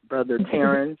and Brother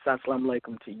Terrence. Assalamu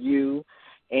alaikum to you.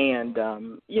 And,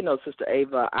 Sister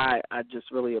Ava, I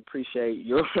just really appreciate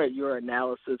your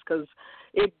analysis because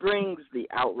it brings the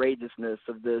outrageousness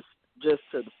of this just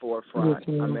to the forefront.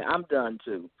 Yes, I mean, I'm done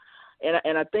too.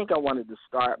 And I think I wanted to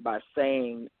start by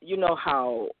saying, you know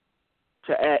how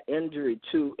to add injury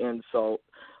to insult,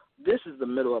 this is the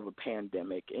middle of a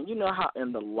pandemic. And you know how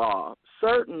in the law,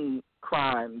 certain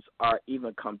crimes are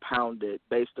even compounded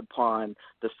based upon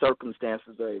the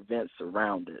circumstances or events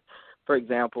around it. For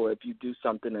example, if you do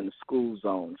something in the school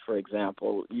zone, for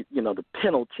example, you know, the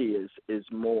penalty is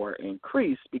more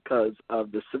increased because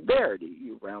of the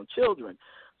severity around children.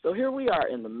 So here we are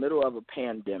in the middle of a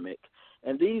pandemic,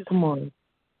 and these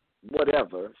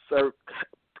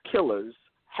killers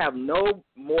have no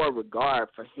more regard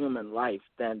for human life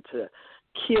than to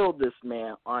kill this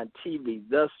man on TV,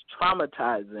 thus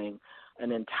traumatizing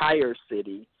an entire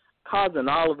city, causing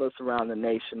all of us around the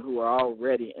nation who are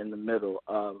already in the middle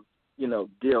of, you know,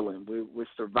 dealing. We're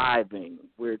surviving.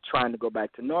 We're trying to go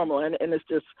back to normal, and it's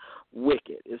just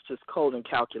wicked. It's just cold and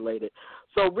calculated.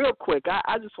 So real quick,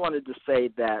 I just wanted to say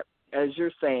that, as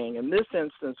you're saying, in this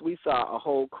instance, we saw a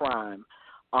whole crime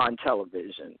on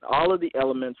television. All of the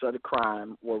elements of the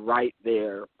crime were right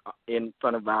there in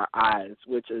front of our eyes,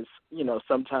 which is, you know,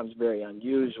 sometimes very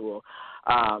unusual.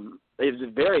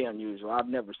 It's very unusual. I've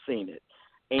never seen it.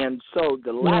 And so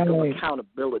the lack of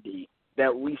accountability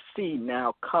that we see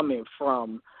now coming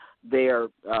from their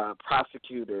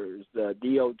prosecutors, the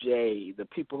DOJ, the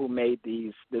people who made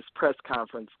this press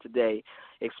conference today,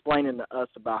 explaining to us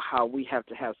about how we have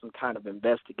to have some kind of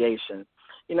investigation.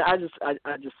 You know, I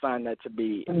just find that to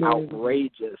be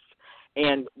outrageous.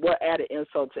 And what added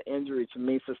insult to injury to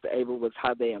me, Sister Ava, was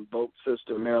how they invoked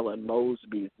Sister Marilyn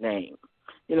Mosby's name.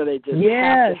 You know, they just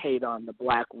have to hate on the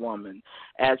black woman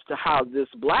as to how this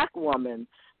black woman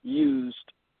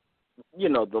used, you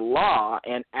know, the law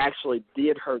and actually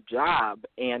did her job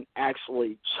and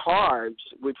actually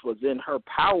charged, which was in her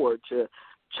power to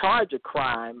charge a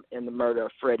crime in the murder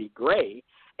of Freddie Gray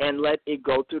and let it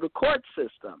go through the court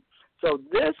system. So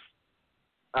this,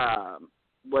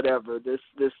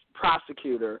 this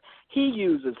prosecutor, he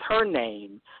uses her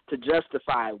name to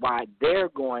justify why they're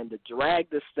going to drag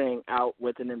this thing out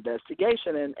with an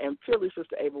investigation. And purely,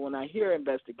 Sister Ava, when I hear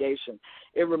investigation,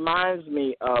 it reminds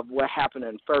me of what happened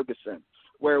in Ferguson,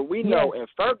 where we know in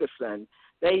Ferguson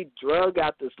they drug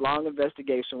out this long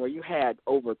investigation where you had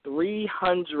over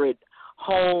 300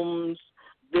 homes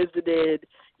visited.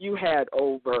 You had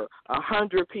over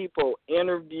 100 people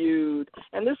interviewed,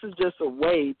 and this is just a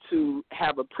way to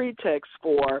have a pretext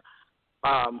for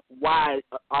why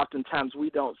oftentimes we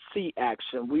don't see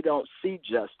action, we don't see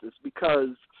justice, because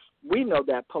we know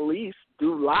that police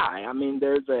do lie. I mean,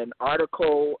 there's an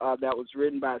article that was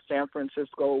written by a San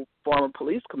Francisco former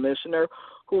police commissioner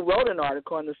who wrote an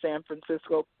article in the San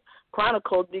Francisco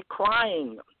Chronicle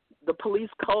decrying the police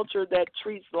culture that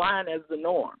treats lying as the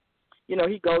norm. You know,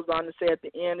 he goes on to say at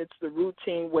the end, it's the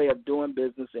routine way of doing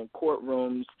business in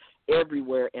courtrooms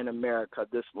everywhere in America,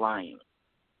 this lying.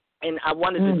 And I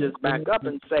wanted to just back up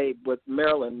and say with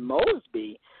Marilyn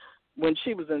Mosby, when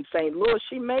she was in St. Louis,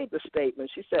 she made the statement.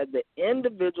 She said the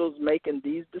individuals making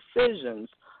these decisions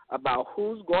about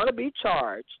who's going to be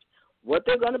charged, what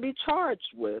they're going to be charged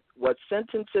with, what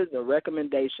sentences and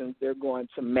recommendations they're going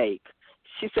to make.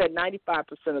 She said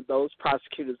 95% of those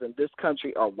prosecutors in this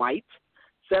country are white.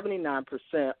 79%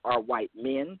 are white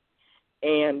men,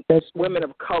 and women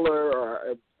of color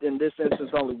are, in this instance,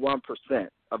 only 1%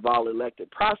 of all elected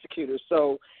prosecutors.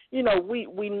 So, you know,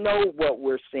 we know what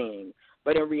we're seeing,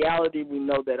 but in reality, we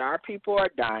know that our people are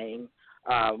dying.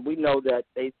 We know that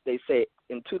they say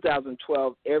in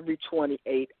 2012, every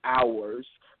 28 hours,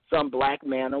 some black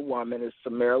man or woman is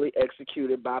summarily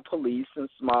executed by police and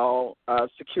small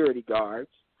security guards.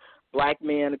 Black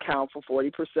men account for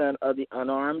 40% of the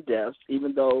unarmed deaths,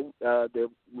 even though they're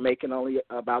making only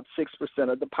about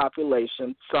 6% of the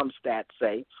population, some stats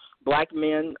say. Black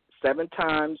men 7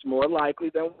 times more likely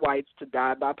than whites to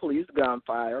die by police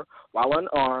gunfire while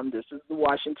unarmed. This is the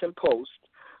Washington Post.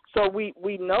 So we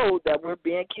know that we're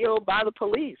being killed by the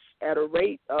police at a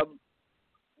rate of,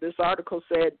 this article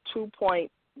said,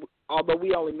 although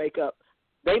we only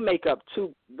they make up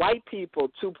white people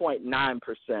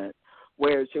 2.9%.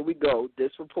 Whereas, here we go,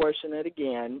 disproportionate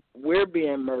again, we're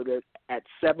being murdered at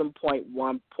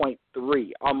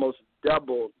 7.1.3, almost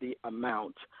double the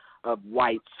amount of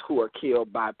whites who are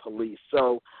killed by police.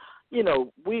 So, you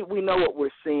know, we know what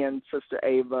we're seeing, Sister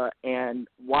Ava, and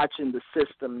watching the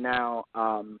system now,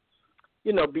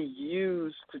 you know, be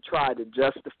used to try to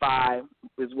justify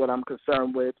is what I'm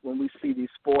concerned with when we see these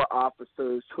 4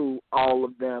 officers who all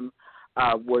of them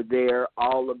were there,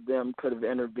 all of them could have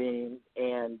intervened,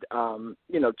 and,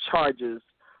 you know, charges,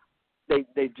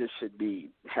 they just should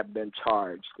have been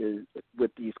charged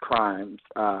with these crimes,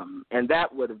 and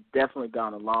that would have definitely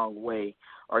gone a long way,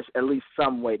 or at least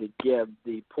some way, to give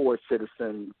the poor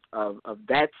citizens of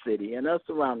that city and us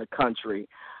around the country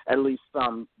at least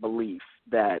some belief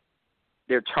that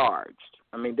they're charged.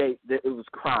 I mean, it was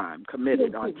crime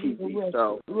committed on TV. Arrested,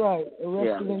 so right,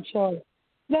 arrested and charged.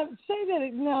 Now, say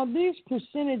that now. These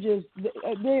percentages,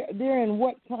 they're in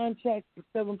what context?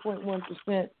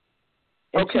 7.1%.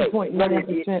 And okay,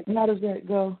 2.9%. How does that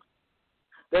go?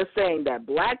 They're saying that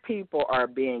black people are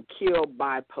being killed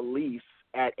by police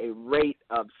at a rate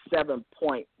of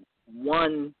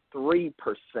 7.13%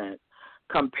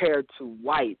 compared to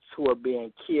whites who are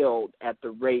being killed at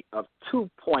the rate of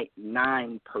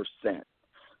 2.9%.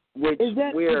 Which is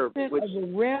that percent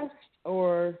of arrest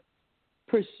or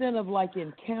percent of like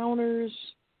encounters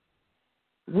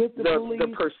with the police? The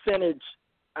percentage,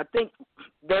 I think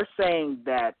they're saying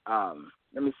that.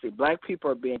 Let me see. Black people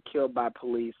are being killed by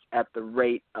police at the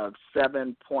rate of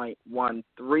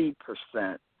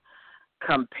 7.13%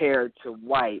 compared to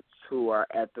whites who are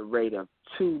at the rate of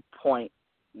 2.9%.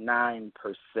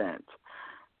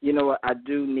 You know what? I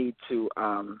do need to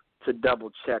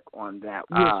double check on that.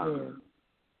 Yes,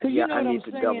 you know I what need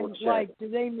I'm to double saying? check. Like, do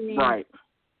they mean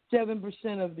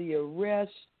 7% of the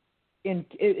arrests?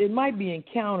 It might be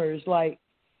encounters. Like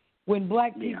when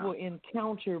black people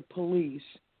encounter police,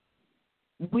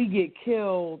 we get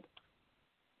killed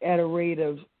at a rate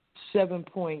of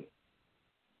 7.1%,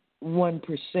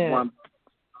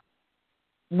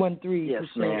 13%, Yes,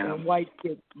 ma'am. and whites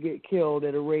get killed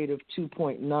at a rate of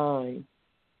 2.9%.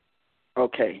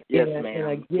 Okay. Yes, and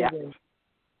ma'am.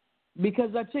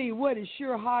 Because I tell you what, it's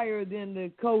sure higher than the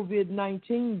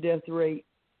COVID-19 death rate.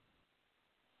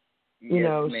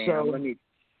 Yes, ma'am. So let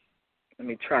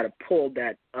me try to pull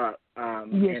that up,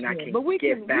 and I can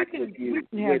get back with you. We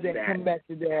can have that. Come back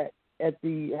to that at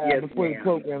the before the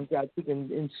program's out. We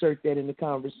can insert that in the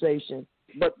conversation.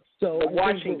 But so the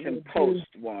Washington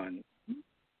Post one.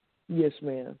 Yes,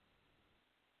 ma'am.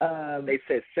 They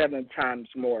said 7 times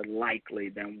more likely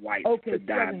than whites to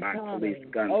die by police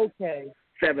gunfire. Okay.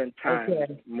 7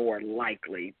 times more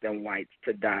likely than whites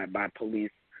to die by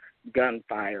police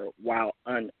gunfire while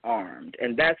unarmed,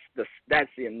 and that's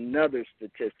another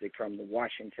statistic from the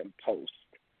Washington Post.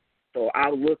 So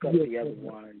I'll look up the other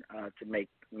one to make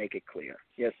it clear.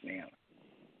 Yes, ma'am.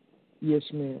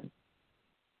 Yes, ma'am.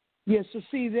 Yes. So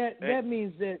see that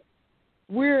means that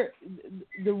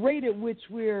the rate at which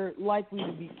we're likely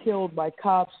to be killed by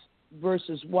cops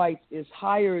versus whites is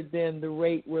higher than the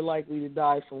rate we're likely to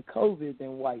die from COVID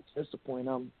than whites. That's the point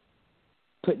I'm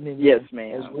putting in. Yes,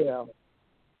 ma'am. As well.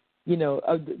 You know,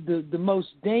 the most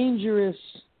dangerous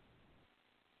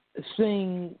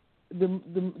thing,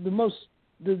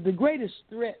 the greatest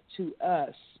threat to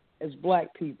us as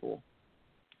black people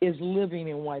is living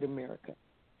in white America.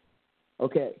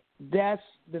 Okay, that's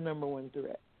the number one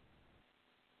threat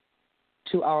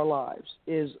to our lives,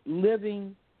 is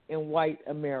living in white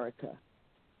America.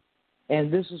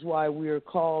 And this is why we are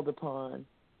called upon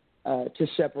to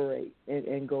separate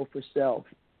and go for self.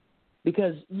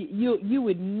 Because you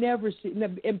would never see,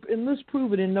 and let's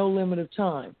prove it in no limit of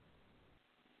time.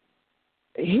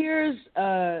 Here's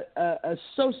a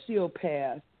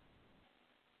sociopath,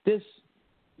 this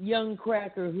young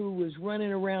cracker who was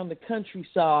running around the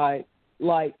countryside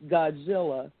like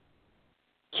Godzilla,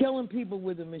 killing people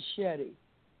with a machete,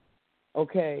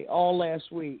 all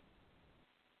last week.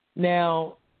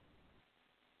 Now,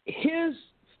 his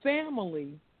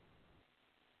family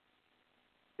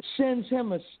sends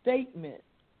him a statement,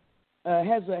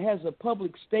 has a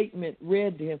public statement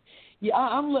read to him. Yeah,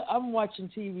 I'm watching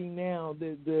TV now.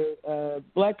 The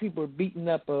black people are beating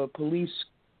up a police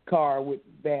car with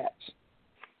bats.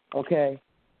 Okay,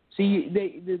 see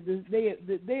they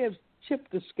have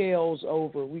tipped the scales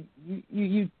over.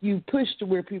 You push to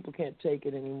where people can't take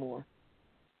it anymore.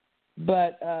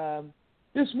 But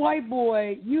this white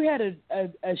boy, you had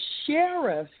a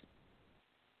sheriff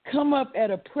come up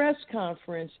at a press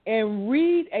conference and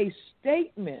read a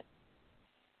statement.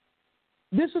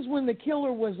 This is when the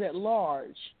killer was at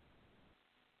large.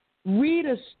 Read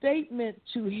a statement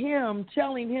to him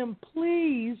telling him,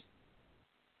 please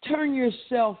turn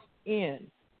yourself in.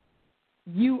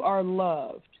 You are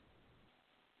loved.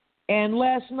 And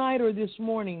last night or this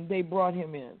morning, they brought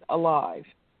him in alive.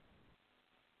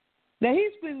 Now,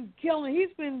 he's been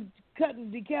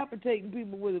decapitating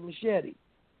people with a machete.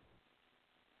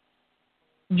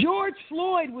 George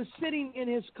Floyd was sitting in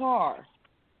his car,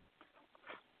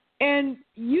 and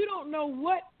you don't know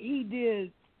what he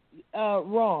did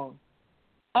wrong.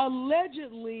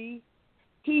 Allegedly,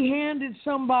 he handed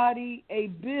somebody a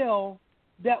bill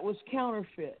that was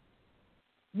counterfeit.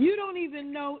 You don't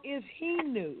even know if he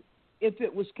knew if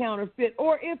it was counterfeit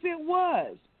or if it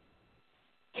was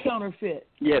counterfeit.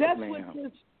 Yes, That's ma'am. what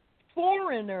this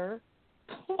foreigner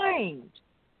claimed.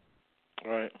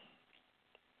 Right.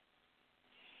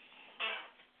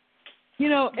 You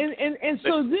know, and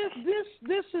so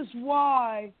this is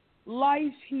why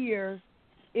life here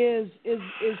is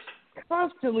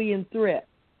constantly in threat,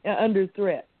 under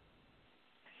threat.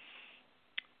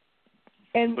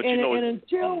 And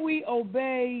until we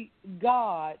obey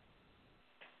God,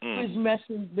 His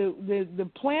message, the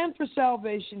plan for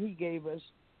salvation He gave us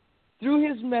through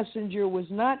His messenger was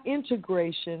not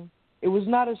integration. It was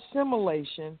not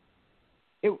assimilation.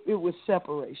 It was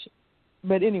separation.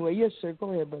 But anyway, yes, sir.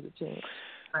 Go ahead, Brother Terrence.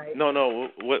 Right. No.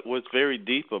 What's very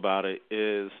deep about it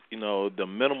is, the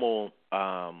minimal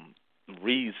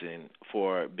reason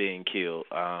for being killed.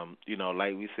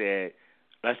 Like we said,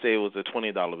 let's say it was a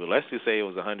 $20 bill. Let's just say it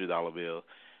was a $100 bill.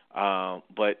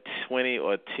 But 20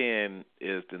 or 10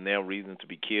 is the nail reason to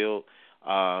be killed.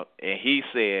 And he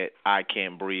said, "I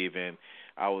can't breathe." And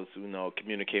I was,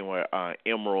 communicating with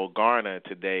Emerald Garner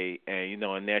today, and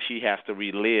and now she has to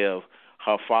relive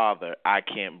her father, "I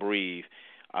can't breathe,"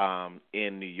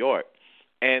 in New York.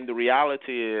 And the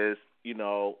reality is,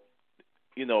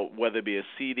 whether it be a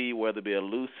CD, whether it be a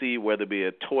Lucy, whether it be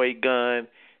a toy gun,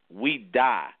 we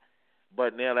die.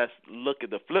 But now let's look at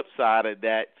the flip side of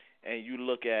that, and you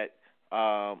look at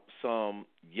some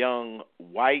young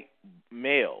white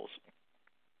males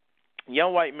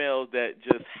that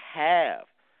just have,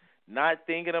 not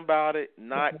thinking about it,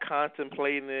 not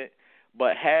contemplating it,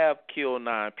 but have killed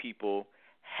 9 people,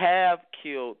 have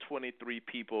killed 23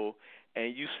 people,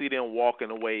 and you see them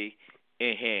walking away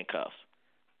in handcuffs.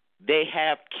 They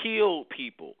have killed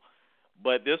people,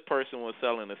 but this person was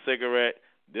selling a cigarette,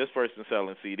 this person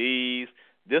selling CDs,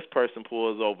 this person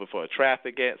pulls over for a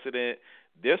traffic accident,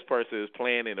 this person is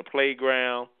playing in the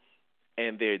playground,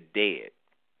 and they're dead.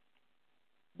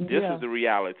 This is the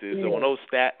reality. So when those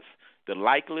stats, the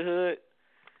likelihood,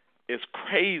 it's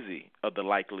crazy of the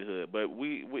likelihood, but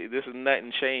we this is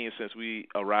nothing changed since we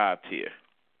arrived here.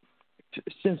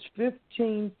 Since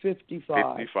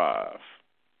 1555. 55.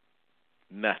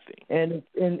 Nothing.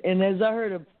 And as I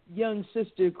heard a young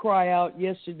sister cry out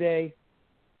yesterday,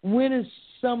 when is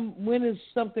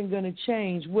something going to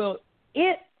change? Well,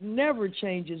 it never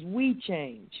changes. We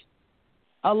change.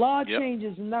 Allah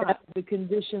changes not the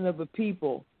condition of a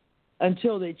people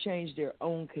until they change their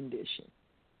own condition.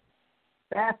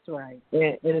 That's right.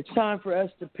 And it's time for us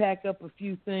to pack up a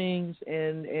few things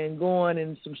and go on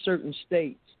in some certain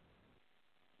states,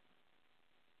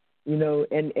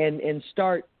 and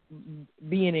start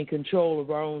being in control of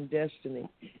our own destiny.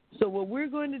 So what we're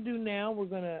going to do now, we're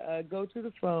going to go to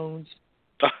the phones,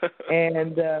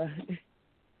 and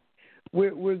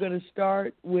we're going to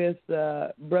start with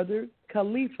Brother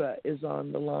Khalifa is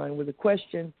on the line with a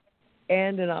question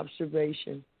and an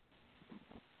observation.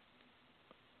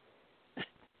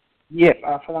 Yes,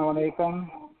 assalamu alaikum.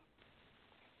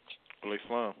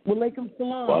 Walaikum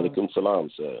salam. Walaikum salam,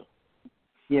 sir.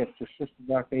 Yes, to Sister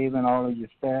Dr. Ava and all of your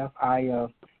staff.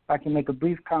 I can make a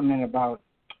brief comment about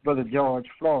Brother George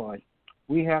Floyd.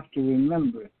 We have to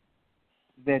remember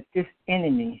that this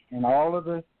enemy and all of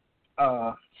the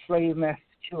slave master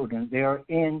children, they are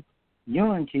in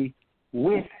unity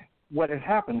with what has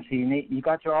happened. See, you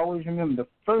got to always remember the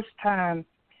first time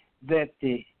that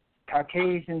the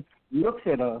Caucasian looks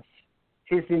at us,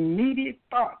 his immediate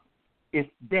thought is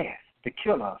death, to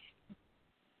kill us.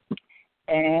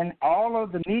 And all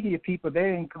of the media people,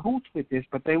 they're in cahoots with this,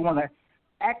 but they want to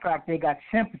act like they got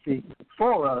sympathy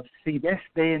for us. See,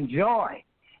 they enjoy.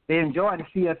 They enjoy to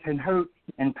see us in hurt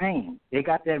and pain. They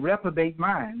got that reprobate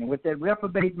mind. And with that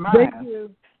reprobate mind,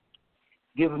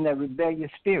 give them that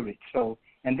rebellious spirit. So,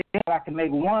 and then I can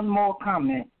make one more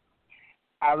comment.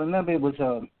 I remember it was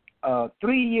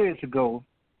 3 years ago,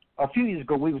 a few years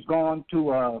ago, we was going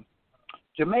to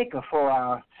Jamaica for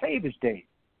our Savior's Day.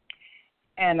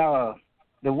 And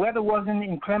the weather wasn't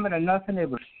inclement or nothing. It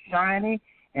was shiny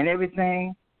and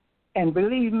everything. And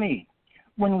believe me,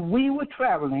 when we were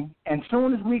traveling, and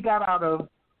soon as we got out of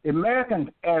the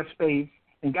American airspace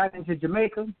and got into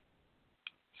Jamaica,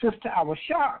 sister, I was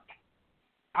shocked.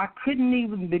 I couldn't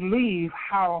even believe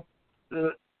how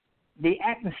the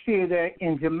atmosphere there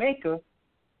in Jamaica,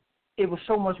 it was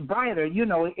so much brighter.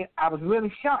 I was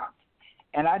really shocked.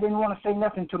 And I didn't want to say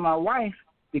nothing to my wife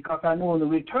because I knew on the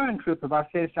return trip if I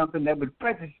said something that would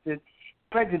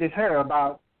prejudice her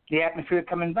about the atmosphere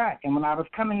coming back. And when I was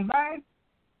coming back,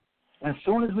 as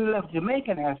soon as we left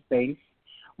Jamaican airspace,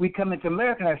 we come into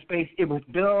American airspace, it was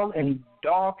dull and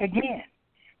dark again.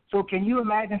 So can you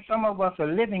imagine some of us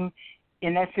are living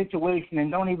in that situation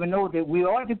and don't even know that we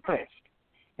are depressed?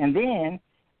 And then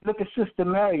look at Sister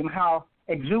Miriam, how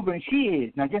exuberant she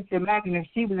is. Now just imagine if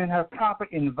she was in her proper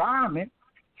environment,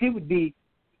 she would be,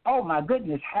 oh my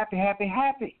goodness, happy, happy,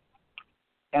 happy.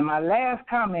 And my last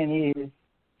comment is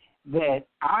that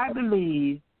I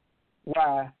believe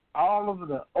why all of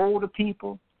the older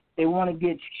people, they want to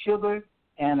get sugar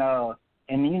and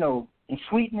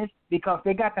sweetness, because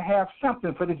they got to have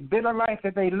something for this bitter life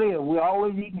that they live. We're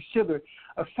always eating sugar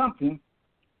or something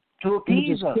to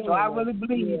appease us. So I really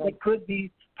believe that could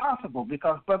be possible,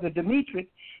 because Brother Dimitri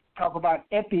talk about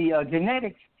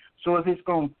epigenetics. So if it's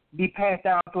going to be passed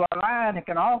down through our line, it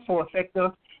can also affect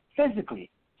us physically.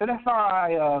 So that's all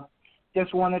I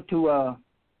just wanted to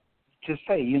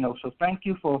say, So thank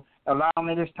you for allowing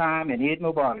me this time, and Ed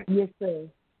Mubarak. Yes, sir.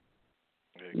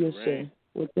 Yes, sir.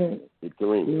 Well,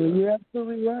 you're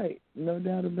absolutely right. No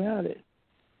doubt about it.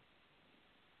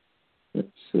 Let's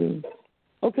see.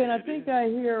 Okay, and I think I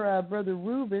hear Brother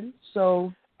Reuben,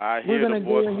 so I hear the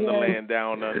voice from the land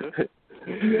down under.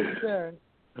 Yes, sir.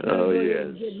 Oh, yes.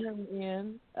 Get him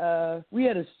in. We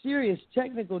had a serious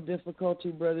technical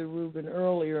difficulty, Brother Reuben,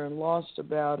 earlier and lost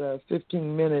about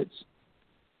 15 minutes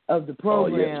of the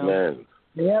program. Oh, yes, man.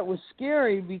 That was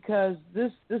scary, because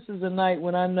this is a night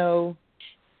when I know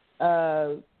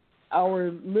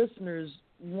our listeners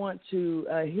want to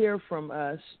hear from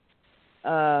us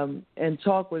and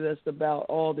talk with us about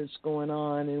all that's going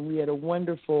on. And we had a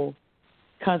wonderful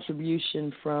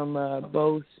contribution from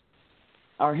both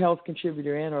our health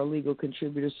contributor and our legal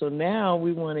contributor. So now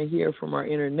we want to hear from our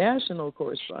international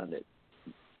correspondent.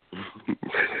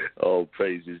 All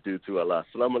praise is due to Allah.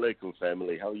 Assalamu alaikum,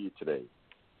 family. How are you today?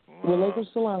 Wa alaikum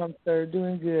salam, sir.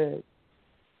 Doing good.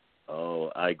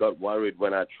 Oh, I got worried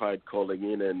when I tried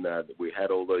calling in and we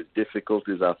had all those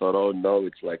difficulties. I thought, oh, no,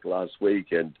 it's like last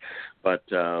week. But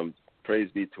praise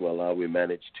be to Allah, we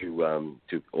managed to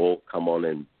all come on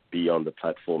and be on the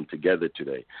platform together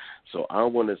today. So I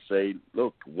want to say,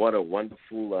 look, what a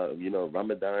wonderful,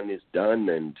 Ramadan is done,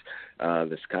 and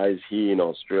the skies here in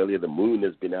Australia, the moon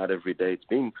has been out every day. It's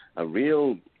been a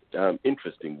real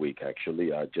interesting week,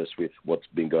 actually, just with what's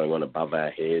been going on above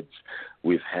our heads.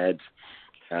 We've had,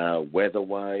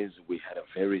 weather-wise, we had a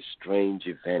very strange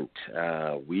event.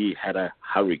 We had a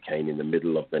hurricane in the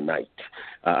middle of the night.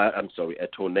 A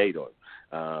tornado.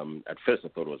 At first I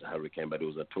thought it was a hurricane, but it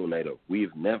was a tornado.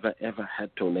 We've never, ever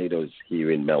had tornadoes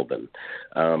here in Melbourne.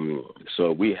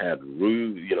 So we had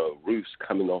roofs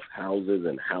coming off houses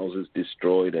and houses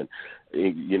destroyed. And,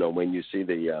 when you see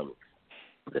the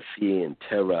fear and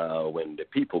terror when the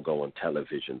people go on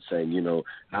television saying,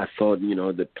 I thought,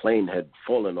 the plane had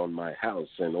fallen on my house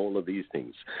and all of these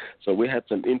things. So we had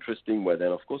some interesting weather.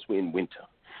 And, of course, we're in winter.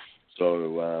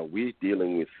 So we're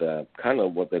dealing with kind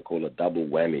of what they call a double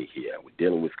whammy here. We're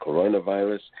dealing with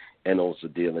coronavirus and also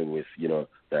dealing with,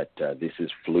 that this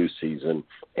is flu season,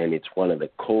 and it's one of the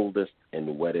coldest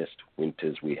and wettest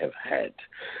winters we have had.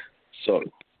 So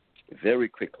very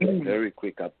quick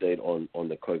update on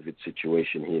the COVID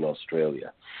situation here in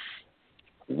Australia.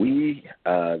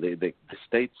 The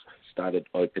states started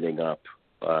opening up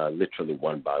literally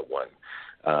one by one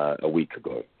a week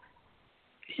ago.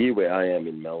 Here where I am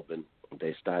in Melbourne,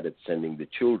 they started sending the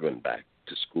children back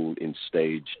to school in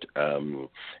staged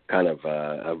kind of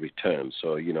a return.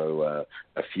 So,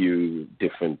 a few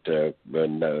different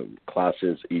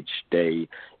classes each day,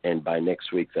 and by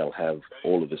next week they'll have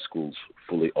all of the schools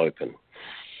fully open.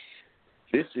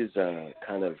 This is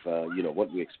kind of,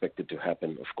 what we expected to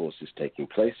happen, of course, is taking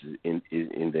place in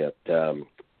that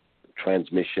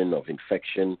transmission of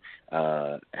infection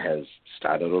has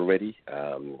started already,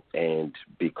 and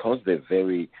because they're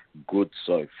very good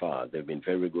so far, they've been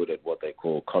very good at what they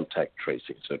call contact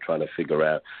tracing, so trying to figure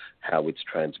out how it's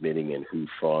transmitting and who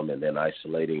from, and then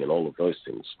isolating and all of those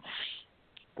things.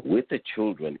 With the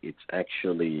children, it's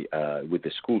actually, with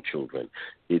the school children,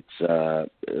 it's, they're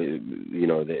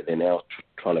now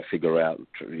trying to figure out,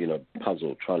 trying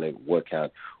to work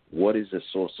out what is the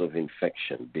source of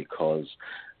infection, because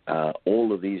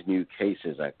all of these new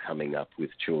cases are coming up with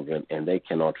children, and they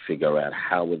cannot figure out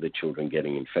how are the children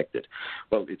getting infected.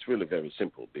 Well, it's really very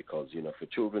simple, because, for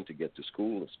children to get to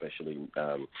school, especially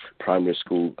primary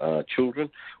school children,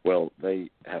 well, they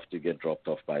have to get dropped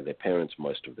off by their parents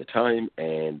most of the time,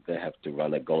 and they have to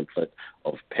run a gauntlet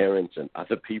of parents and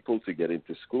other people to get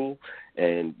into school.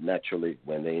 And naturally,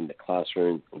 when they're in the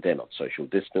classroom, they're not social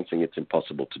distancing. It's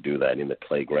impossible to do that in the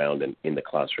playground and in the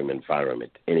classroom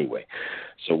environment anyway.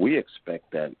 So we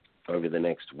expect that over the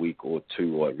next week or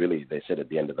two, or really they said at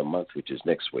the end of the month, which is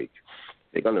next week,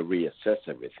 they're going to reassess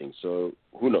everything. So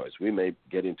who knows? We may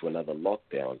get into another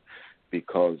lockdown,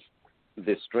 because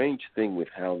the strange thing with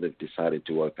how they've decided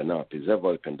to open up is they've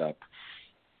opened up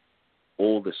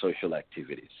all the social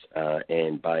activities,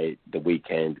 and by the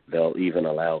weekend they'll even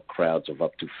allow crowds of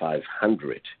up to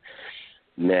 500.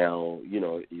 Now,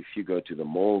 if you go to the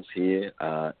malls here,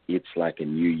 it's like a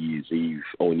New Year's Eve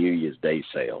or New Year's Day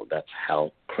sale. That's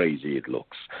how crazy it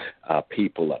looks.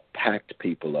 People are packed,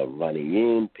 people are running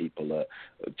in, people are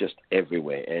just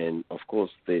everywhere. And, of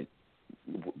course,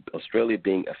 Australia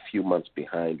being a few months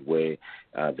behind where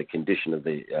the condition of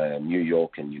the New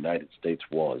York and United States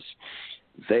was,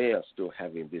 they are still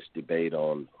having this debate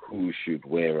on who should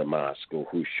wear a mask or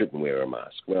who shouldn't wear a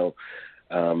mask. Well,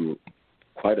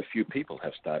 quite a few people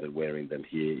have started wearing them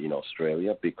here in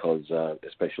Australia because,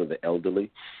 especially the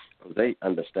elderly, they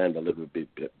understand a little bit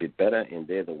better, and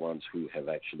they're the ones who have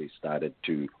actually started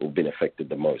to, or been affected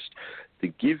the most. To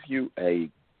give you a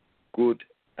good,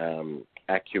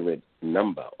 accurate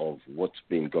number of what's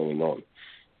been going on,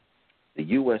 the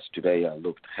U.S. today, I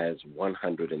looked, has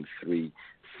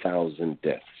 103,000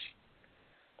 deaths.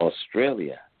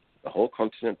 Australia, the whole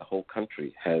continent, the whole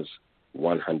country, has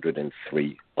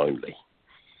 103 only.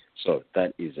 So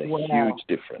that is a huge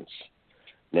difference.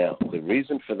 Now, the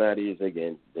reason for that is,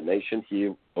 again, the nation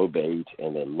here obeyed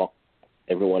and then locked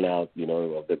everyone out,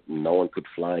 no one could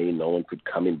fly in, no one could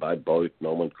come in by boat,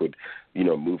 no one could,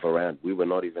 move around. We were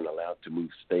not even allowed to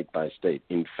move state by state.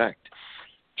 In fact,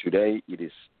 today it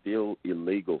is still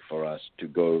illegal for us to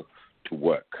go to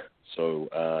work. So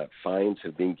fines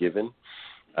have been given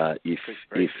if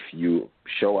you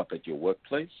show up at your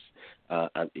workplace.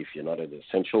 And if you're not an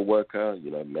essential worker,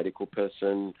 medical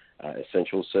person,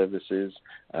 essential services,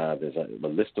 there's a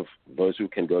list of those who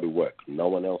can go to work. No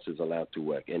one else is allowed to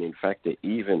work. And in fact, they're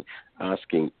even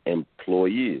asking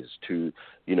employees to,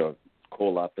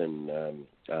 call up and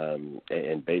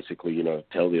basically,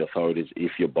 tell the authorities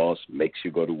if your boss makes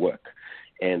you go to work.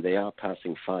 And they are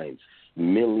passing fines.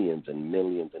 Millions and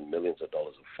millions and millions of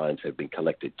dollars of fines have been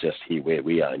collected just here where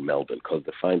we are in Melbourne, because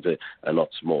the fines are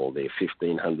not small. They're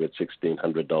 $1,500,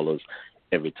 $1,600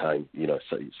 every time,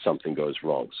 something goes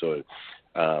wrong. So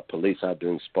police are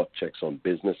doing spot checks on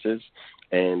businesses,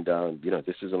 and,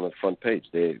 this is on the front page.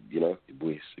 We're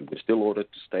still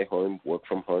ordered to stay home, work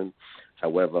from home.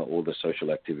 However, all the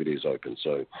social activity is open.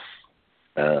 So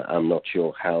I'm not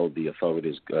sure how the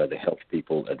authorities, the health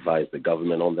people, advise the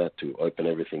government on that to open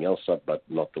everything else up, but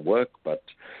not the work. But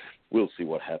we'll see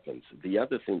what happens. The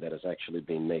other thing that has actually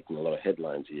been making a lot of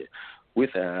headlines here,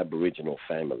 with our Aboriginal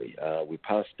family, we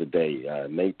passed the day,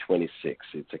 May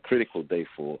 26th. It's a critical day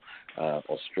for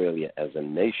Australia as a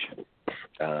nation.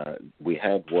 We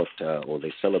had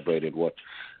they celebrated what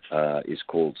is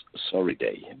called Sorry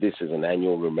Day. This is an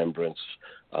annual remembrance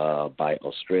by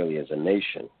Australia as a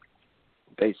nation,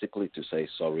 basically to say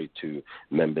sorry to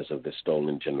members of the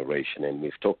stolen generation. And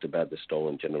we've talked about the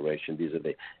stolen generation. These are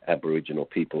the Aboriginal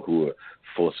people who were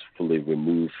forcefully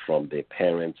removed from their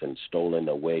parents and stolen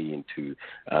away into,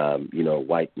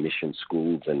 white mission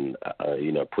schools and,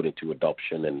 put into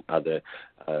adoption and other,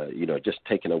 just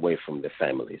taken away from their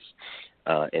families.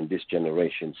 And this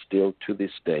generation still to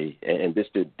this day, and this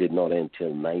did not end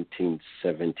until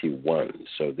 1971.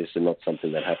 So this is not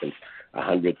something that happened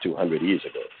 100, 200 years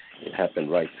ago. It happened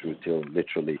right through till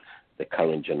literally the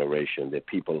current generation. The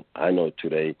people I know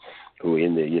today who are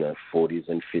in the 40s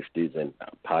and 50s and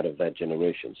part of that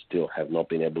generation still have not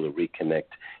been able to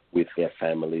reconnect with their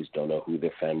families, don't know who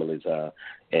their families are,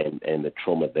 and the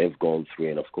trauma they've gone through.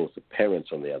 And, of course, the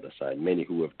parents on the other side, many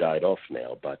who have died off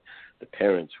now, but the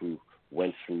parents who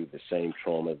went through the same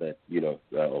trauma that,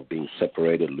 of being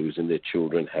separated, losing their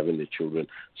children, having their children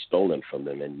stolen from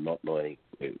them and not knowing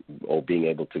or being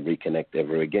able to reconnect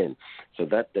ever again. So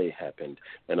that day happened.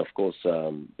 And, of course,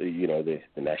 the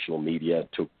national media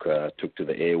took to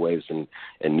the airwaves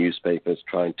and newspapers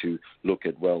trying to look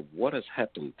at, well, what has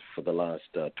happened for the last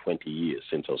 20 years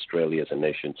since Australia as a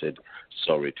nation said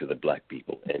sorry to the black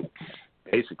people. And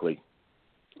basically,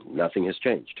 nothing has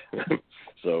changed.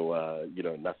 So,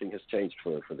 nothing has changed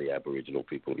for the Aboriginal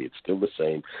people. It's still the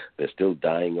same. They're still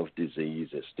dying of disease.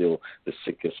 They're still the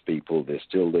sickest people. They're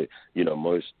still the,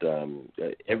 most,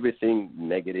 everything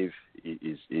negative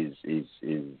is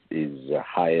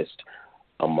highest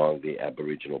among the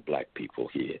Aboriginal black people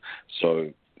here.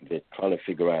 So they're trying to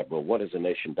figure out, well, what has the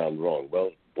nation done wrong?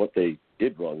 Well, what they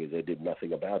did wrong is they did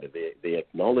nothing about it. They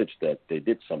acknowledged that they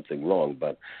did something wrong,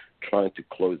 but trying to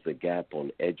close the gap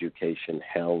on education,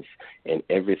 health, and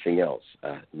everything else,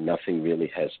 nothing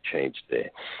really has changed there.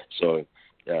 So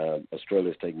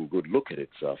Australia's taking a good look at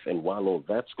itself. And while all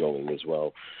that's going as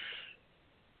well,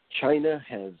 China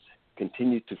has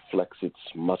continued to flex its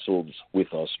muscles with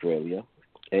Australia.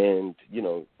 And,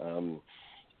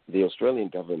 the Australian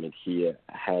government here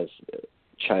has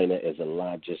China as the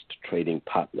largest trading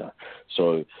partner.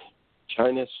 So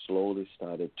China slowly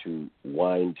started to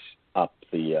wind up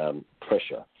the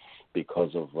pressure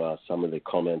because of some of the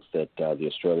comments that the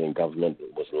Australian government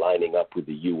was lining up with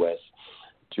the U.S.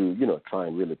 to, try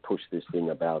and really push this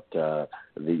thing about the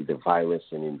virus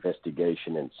and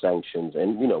investigation and sanctions.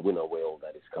 And, we know where all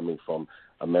that is coming from.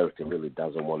 America really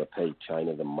doesn't want to pay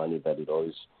China the money that it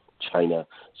owes China,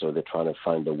 so they're trying to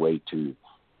find a way to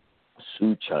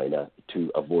sue China to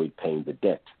avoid paying the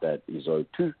debt that is owed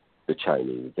to the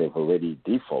Chinese. They've already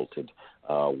defaulted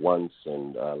once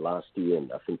and last year,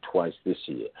 and I think twice this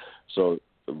year. So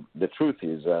the truth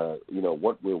is,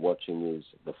 what we're watching is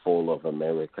the fall of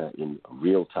America in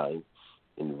real time.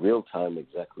 In real time,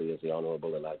 exactly as the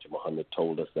Honorable Elijah Muhammad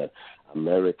told us, that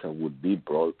America would be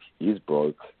broke, is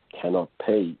broke, cannot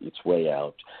pay its way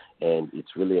out, and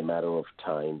it's really a matter of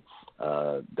time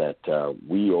that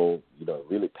we all,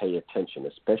 really pay attention,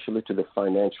 especially to the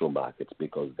financial markets,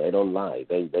 because they don't lie.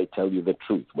 They tell you the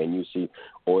truth. When you see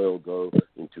oil go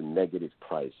into negative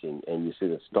pricing and you see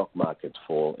the stock markets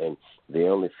fall, and the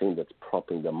only thing that's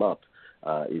propping them up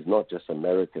is not just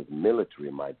America's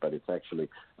military might, but it's actually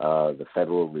the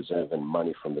Federal Reserve and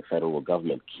money from the federal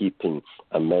government keeping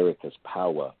America's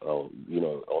power, on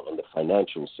the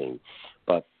financial scene.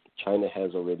 But China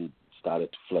has already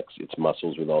started to flex its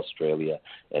muscles with Australia,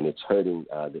 and it's hurting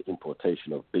the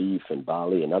importation of beef and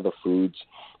barley and other foods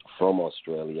from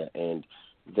Australia. And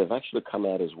they've actually come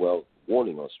out as well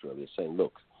warning Australia, saying,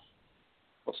 look,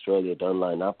 Australia, don't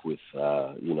line up with,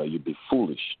 you'd be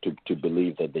foolish to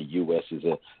believe that the U.S. is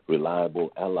a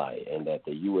reliable ally, and that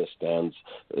the U.S. stands,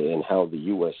 and how the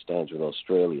U.S. stands with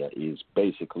Australia is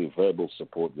basically verbal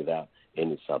support without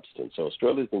any substance. So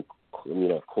Australia's been,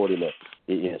 caught in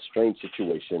a strange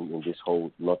situation in this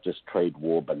whole, not just trade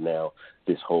war, but now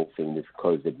this whole thing with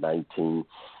COVID-19.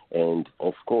 And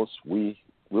of course, we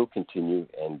will continue,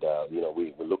 and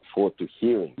we look forward to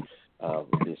hearing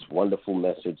this wonderful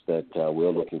message that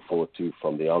we're looking forward to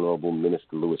from the Honorable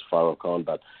Minister Louis Farrakhan.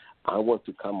 But I want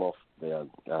to come off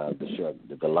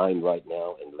the line right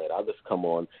now and let others come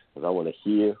on, because I want to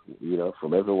hear,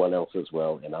 from everyone else as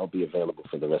well, and I'll be available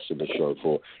for the rest of the show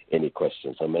for any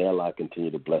questions. So may Allah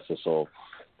continue to bless us all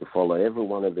to follow every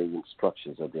one of the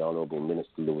instructions that the Honorable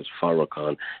Minister Louis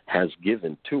Farrakhan has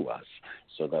given to us,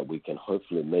 so that we can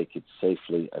hopefully make it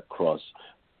safely across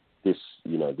this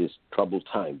troubled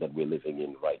time that we're living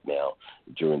in right now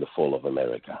during the fall of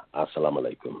America. Assalamu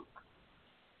alaikum.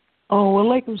 Oh,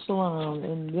 alaikum salam,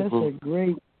 and that's a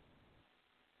great.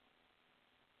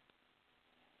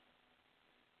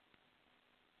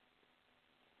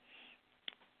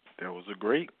 That was a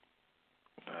great.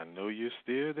 I know you're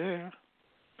still there.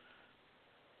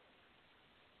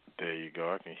 There you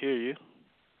go. I can hear you.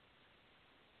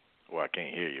 Well, I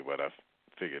can't hear you, but I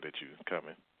figured that you was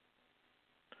coming.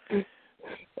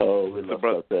 Oh, we love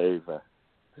Sister Ava.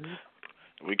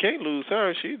 We can't lose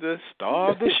her. She's the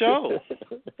star of the show.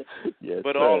 Yes,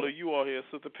 but sir. all of you all here,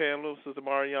 Sister Pamela, Sister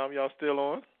Mariam, y'all still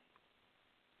on?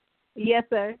 Yes,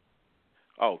 sir.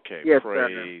 Okay, Yes,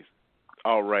 praise. Sir.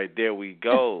 All right, there we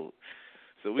go.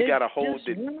 So we got to hold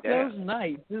it down. It's one of those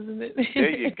nights, isn't it? There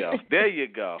you go. There you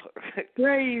go.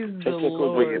 Praise the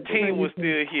Lord. The team was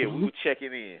still here. We were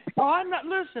checking in. Oh,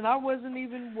 listen, I wasn't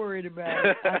even worried about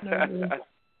it.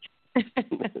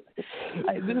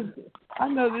 I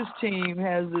know this team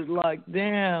has it locked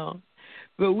down,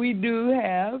 but we do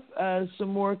have some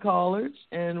more callers,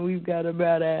 and we've got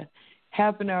about a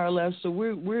half an hour left, so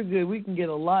we're good. We can get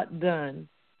a lot done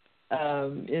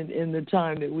in the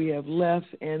time that we have left,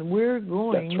 and we're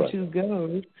going to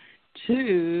go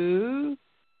to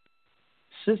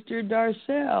Sister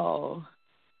Darcel.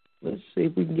 Let's see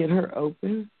if we can get her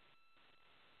open.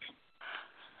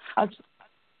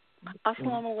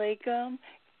 Assalamu alaikum.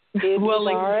 Eid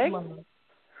Mubarak.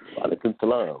 Walaikum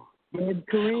salam. Eid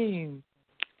Kareem.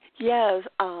 Yes.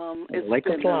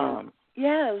 Walaikum salam.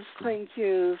 Yes, thank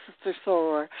you, Sister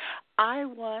Soror. I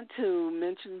want to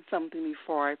mention something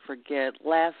before I forget.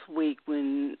 Last week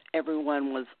when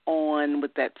everyone was on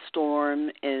with that storm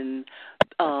and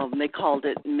they called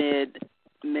it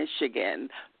Michigan.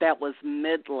 That was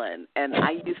Midland, and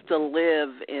I used to live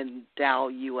in Dow,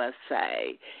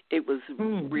 USA. It was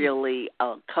really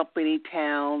a company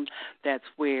town. That's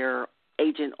where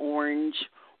Agent Orange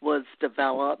was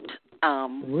developed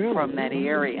from that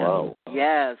area. Wow.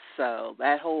 Yes, so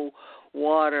that whole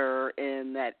water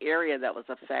in that area that was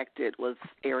affected was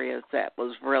areas that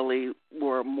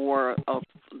were more of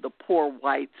the poor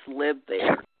whites live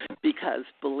there, because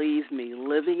believe me,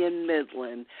 living in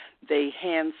Midland, they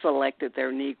hand-selected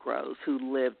their Negroes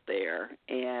who lived there,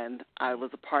 and I was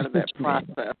a part of that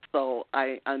process, so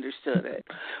I understood it.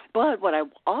 But what I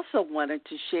also wanted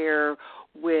to share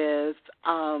with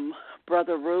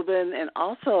Brother Reuben and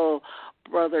also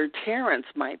Brother Terrence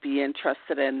might be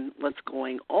interested in what's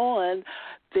going on.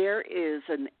 There is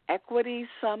an equity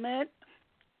summit,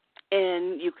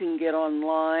 and you can get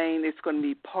online. It's going to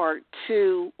be part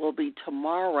 2, will be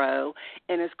tomorrow,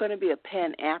 and it's going to be a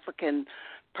Pan-African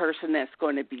person that's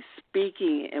going to be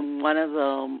speaking in one of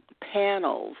the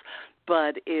panels,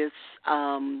 but it's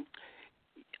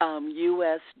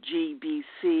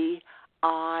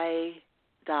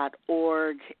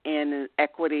usgbci.org and an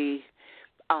equity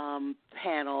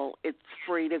panel. It's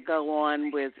free to go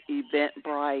on with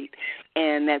Eventbrite,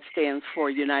 and that stands for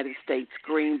United States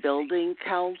Green Building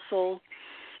Council.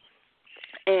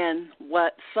 And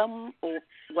what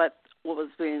was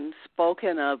being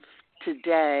spoken of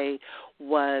today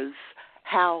was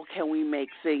how can we make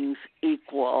things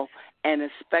equal, and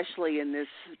especially in this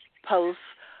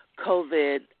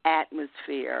post-COVID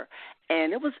atmosphere.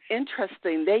 And it was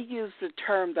interesting. They used a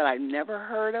term that I never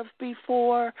heard of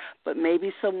before, but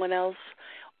maybe someone else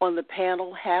on the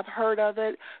panel have heard of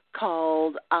it,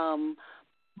 called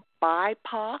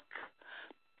BIPOC.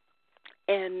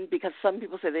 And because some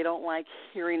people say they don't like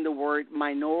hearing the word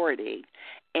minority.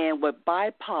 And what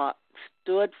BIPOC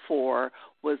stood for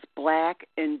was Black,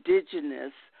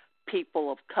 Indigenous,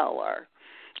 People of Color.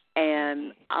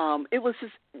 And it was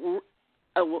just...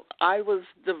 I was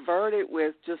diverted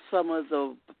with just some of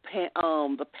the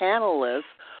panelists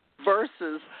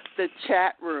versus the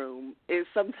chat room.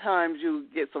 Sometimes you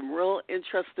get some real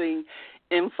interesting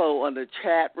info on the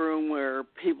chat room where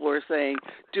people are saying,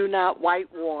 do not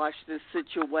whitewash this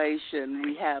situation.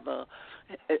 We have a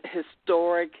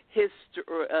historic history,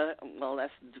 well,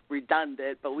 that's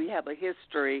redundant, but we have a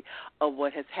history of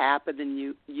what has happened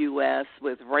in U.S.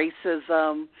 with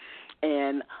racism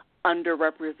and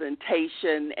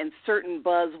underrepresentation and certain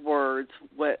buzzwords,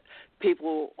 what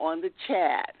people on the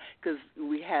chat, because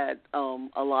we had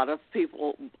a lot of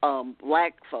people,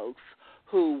 black folks,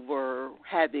 who were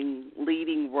having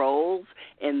leading roles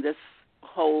in this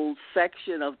whole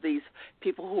section of these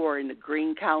people who are in the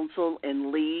Green Council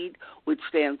and LEAD, which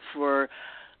stands for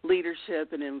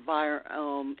Leadership and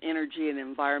Energy and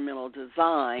Environmental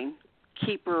Design,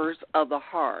 Keepers of the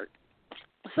Heart.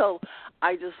 So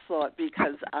I just thought,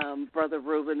 because Brother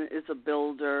Reuben is a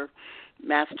builder,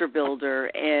 master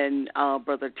builder, and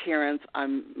Brother Terrence,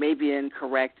 I'm maybe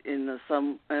incorrect in the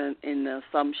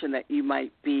assumption that you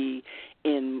might be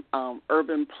in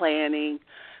urban planning,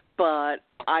 but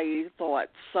I thought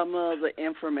some of the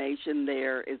information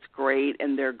there is great,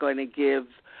 and they're going to give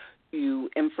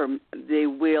you they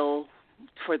will.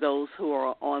 For those who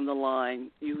are on the line,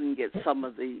 you can get some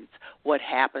of these, what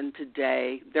happened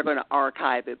today. They're going to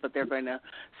archive it, but they're going to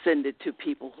send it to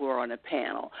people who are on a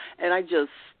panel. And I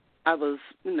was,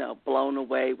 blown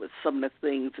away with some of the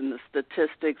things and the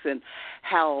statistics and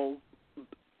how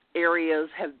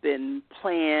areas have been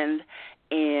planned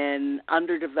and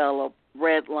underdeveloped,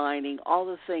 redlining, all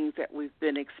the things that we've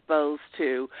been exposed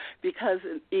to, because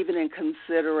even in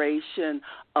consideration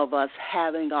of us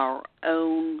having our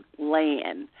own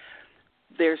land,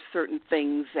 there's certain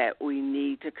things that we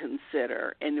need to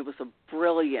consider. And there was a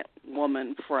brilliant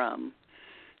woman from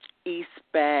East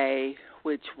Bay,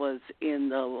 which was in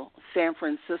the San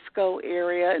Francisco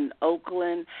area, in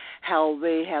Oakland, how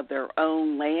they have their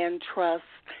own land trusts.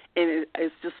 And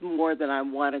it's just more than I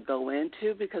want to go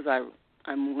into, because I'm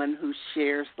one who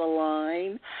shares the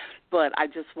line, but I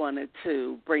just wanted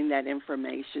to bring that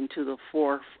information to the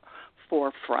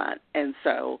forefront. And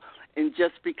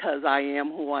just because I am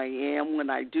who I am,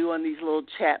 when I do on these little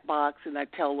chat box and I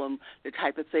tell them the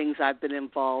type of things I've been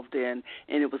involved in,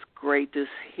 and it was great to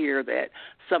hear that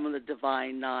some of the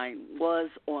Divine Nine was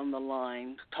on the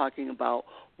line talking about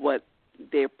what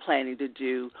they're planning to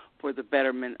do for the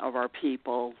betterment of our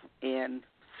people. And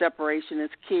separation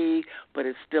is key, but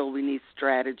it's still, we need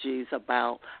strategies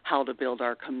about how to build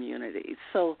our communities.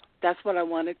 So that's what I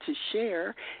wanted to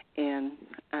share, and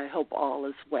I hope all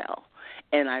is well.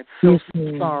 And I feel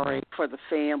sorry for the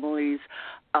families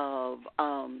of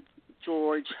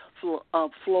George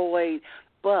Floyd,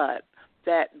 but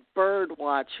that bird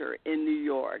watcher in New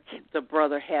York, the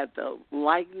brother had the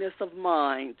likeness of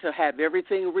mind to have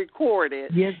everything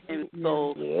recorded. Yes,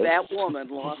 so that woman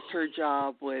lost her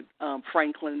job with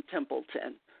Franklin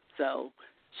Templeton. So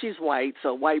she's white,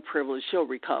 so white privilege, she'll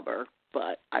recover.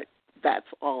 But that's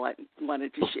all I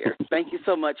wanted to share. Thank you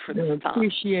so much for this time. I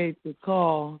appreciate the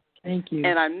call. Thank you.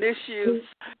 And I miss you,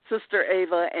 Sister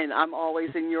Ava, and I'm always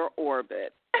in your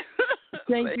orbit.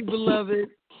 Thank you, beloved.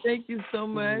 Thank you so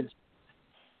much.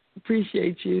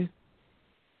 Appreciate you.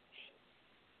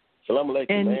 Salam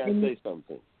alaikum. May I say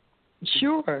something?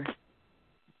 Sure.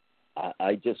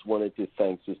 I just wanted to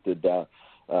thank Sister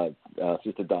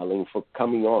Darlene for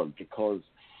coming on, because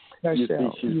you see,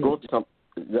 she's brought some.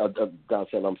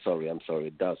 Darcel, I'm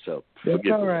sorry, Darcel. Forgive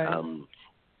me. Right.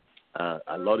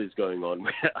 A lot is going on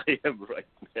where I am right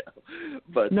now,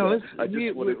 but no, I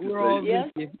just wanted to say, all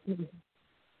with you.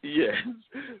 Yes,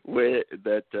 where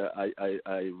that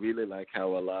I really like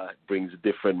how Allah brings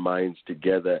different minds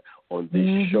together on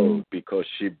this show, because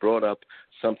she brought up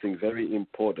something very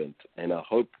important, and I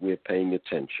hope we're paying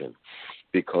attention,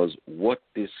 because what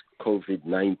this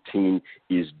COVID-19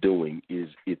 is doing is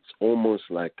it's almost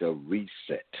like a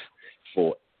reset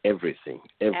for everything,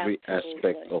 every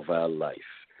aspect of our life,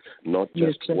 not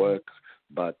just work,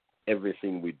 but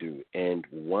everything we do. And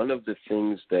one of the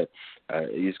things that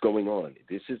is going on,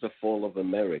 this is the fall of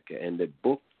America, and the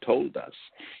book told us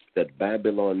that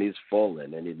Babylon is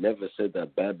fallen, and it never said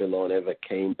that Babylon ever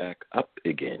came back up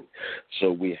again.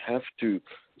 So we have to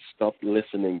stop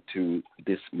listening to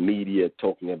this media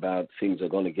talking about things are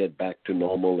going to get back to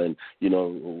normal, and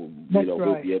we'll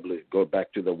be able to go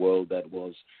back to the world that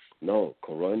was. No,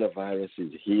 coronavirus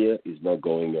is here, is not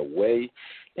going away,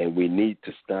 and we need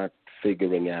to start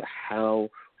figuring out how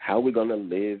we're going to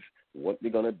live, what we're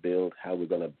going to build, how we're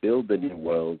going to build the new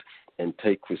world, and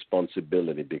take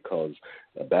responsibility, because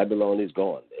Babylon is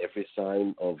gone. Every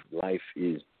sign of life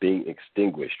is being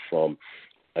extinguished from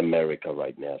America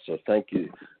right now. So thank you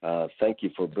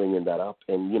for bringing that up,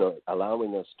 and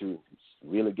allowing us to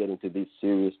really get into these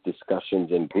serious discussions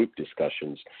and group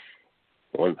discussions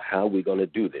on how we're going to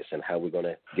do this and how we're going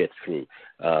to get through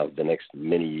the next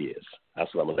many years.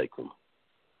 Assalamu alaikum.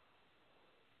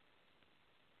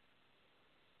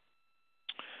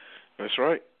 That's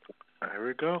right. There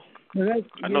we go. Right.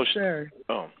 I know, sir.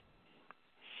 Oh.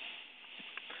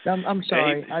 I'm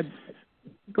sorry.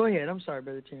 Go ahead. I'm sorry,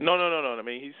 Brother Tim. No. I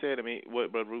mean,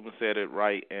 what Brother Ruben said it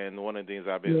right, and one of the things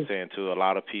I've been saying to a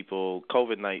lot of people,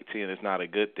 COVID-19 is not a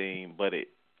good thing, but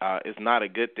it's not a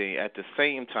good thing. At the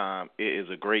same time, it is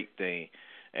a great thing.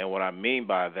 And what I mean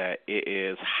by that, it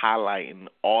is highlighting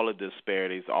all of the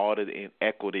disparities, all of the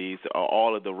inequities,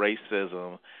 all of the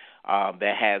racism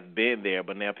that has been there.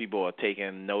 But now people are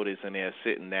taking notice, and they're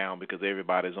sitting down because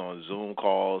everybody's on Zoom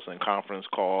calls and conference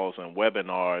calls and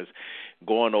webinars,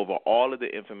 going over all of the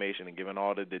information and giving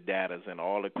all of the data and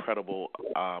all the credible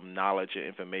knowledge and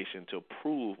information to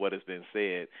prove what has been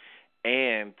said.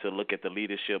 And to look at the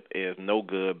leadership as no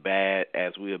good, bad,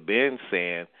 as we have been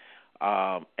saying,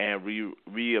 and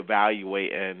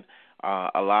reevaluate. And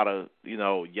a lot of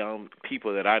young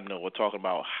people that I know are talking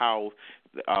about how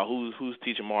who's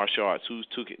teaching martial arts, who's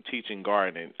teaching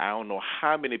gardening. I don't know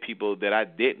how many people that I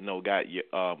didn't know got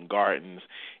gardens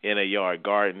in their yard,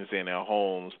 gardens in their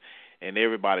homes, and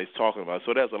everybody's talking about it.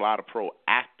 So there's a lot of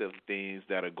proactive things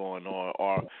that are going on,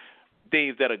 or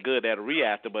things that are good, that are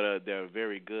reactive, but they're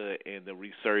very good in the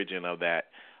resurging of that,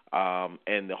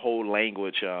 and the whole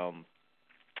language,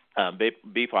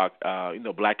 BIPOC,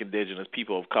 Black, Indigenous,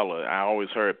 people of color. I always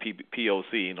heard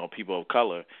POC, people of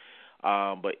color,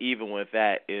 but even with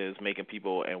that is making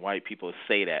people and white people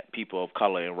say that, people of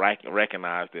color, and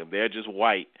recognize them. They're just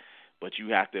white, but you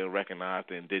have to recognize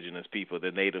the indigenous people,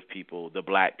 the native people, the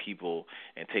black people,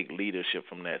 and take leadership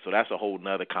from that. So that's a whole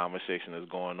nother conversation that's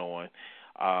going on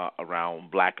around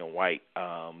black and white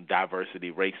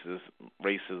diversity,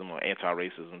 racism or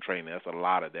anti-racism training. There's a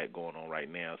lot of that going on right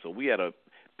now. So we had a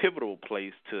pivotal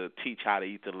place to teach how to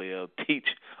eat to live, teach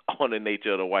on the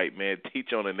nature of the white man,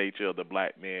 teach on the nature of the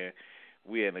black man.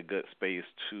 We're in a good space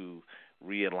to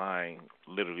realign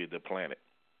literally the planet.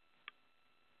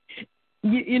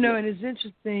 And it's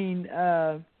interesting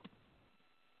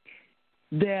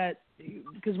that,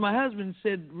 because my husband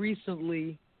said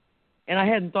recently, and I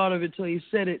hadn't thought of it till he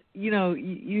said it, you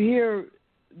hear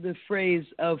the phrase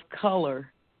of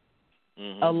color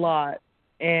a lot,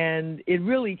 and it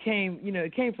really came,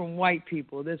 it came from white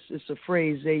people. This is a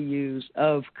phrase they use,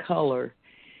 of color.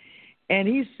 And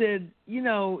he said,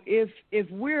 if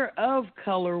we're of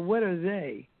color, what are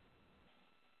they?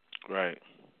 Right.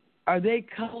 Are they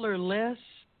colorless?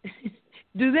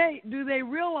 Do they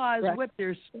realize what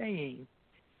they're saying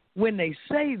when they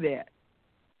say that?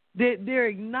 They're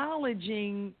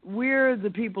acknowledging we're the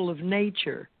people of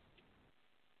nature,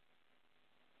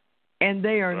 and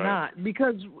they are not.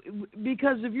 Because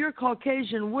if you're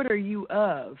Caucasian, what are you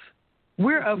of?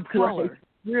 We're of color.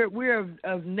 We're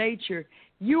of nature.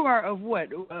 You are of what?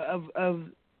 Of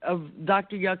of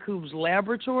Dr. Yaqub's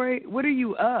laboratory, what are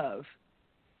you of,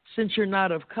 since you're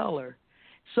not of color?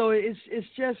 So it's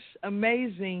just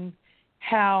amazing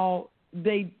how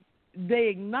they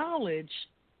acknowledge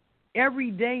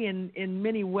every day in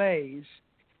many ways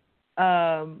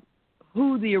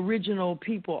who the original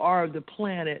people are of the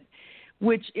planet,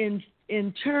 which in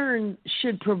turn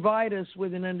should provide us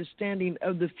with an understanding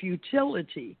of the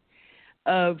futility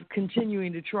of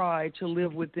continuing to try to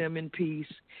live with them in peace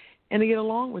and to get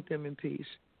along with them in peace.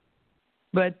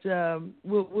 But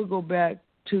we'll go back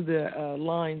to the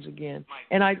lines again.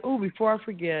 And before I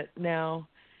forget, now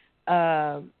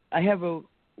I have a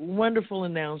wonderful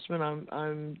announcement.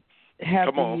 I'm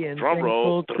happy and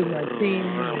thankful to my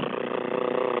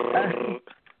team.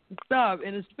 Stop,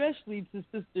 and especially to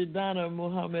Sister Donna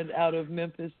Muhammad out of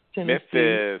Memphis, Tennessee.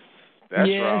 Memphis, that's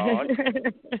right.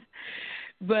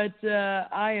 But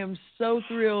I am so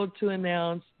thrilled to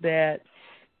announce that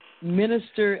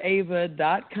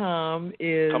MinisterAva.com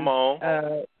is. Come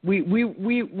on.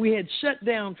 We had shut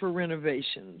down for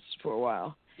renovations for a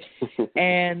while,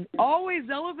 and always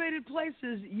elevated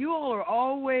places. You all are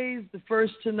always the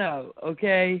first to know.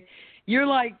 Okay, you're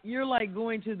like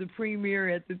going to the premiere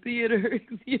at the theater,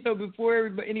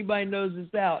 before anybody knows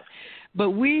it's out. But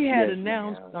we had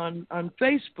announced on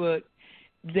Facebook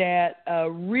that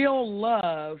Real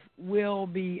Love will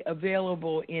be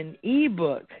available in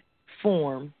ebook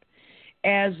form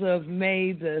as of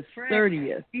May the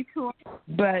 30th.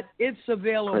 But it's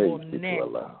available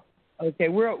now. Okay,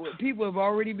 people have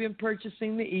already been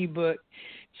purchasing the ebook.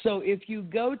 So if you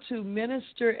go to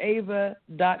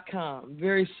MinisterAva.com,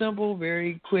 very simple,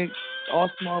 very quick, all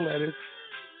small letters,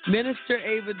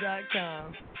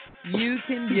 MinisterAva.com, you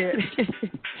can get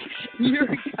your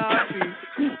copy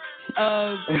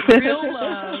of Real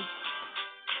Love,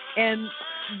 and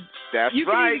that's you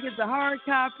can right. either get the hard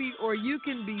copy or you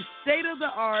can be state of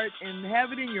the art and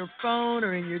have it in your phone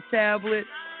or in your tablet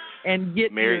and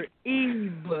get your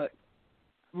ebook.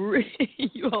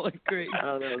 You all are great.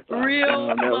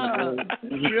 Real Love.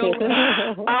 Real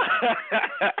Love.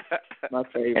 My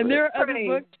favorite. And there are other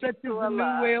books such as The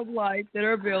New Way of Life that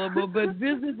are available, but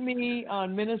visit me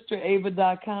on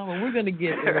MinisterAva.com and we're going to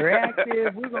get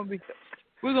interactive. We're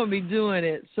going to be doing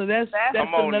it. So that's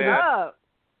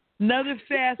another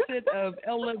facet of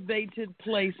elevated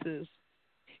places.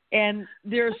 And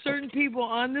there are certain people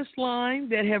on this line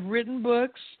that have written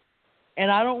books, and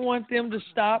I don't want them to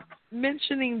stop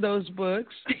mentioning those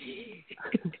books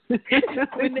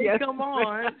when they come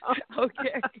on,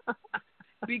 okay?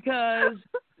 Because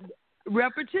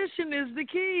repetition is the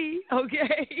key,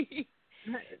 okay?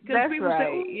 That's people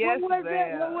right. Say,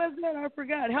 what was that? I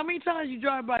forgot. How many times you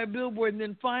drive by a billboard and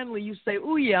then finally you say,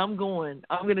 oh, yeah, I'm going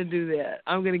to do that.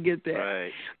 I'm going to get that.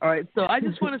 Right. All right, so I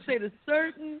just want to say to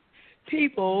certain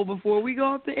people before we go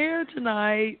off the air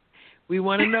tonight, we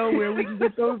want to know where we can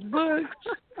get those books.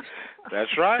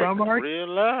 That's right. From Real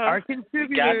Love. Our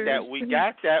contributors. We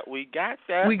got that. We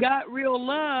got Real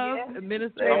Love at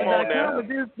MinisterAva.com. But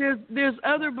there's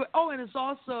other books. Oh, and it's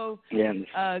also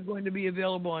going to be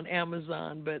available on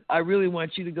Amazon. But I really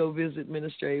want you to go visit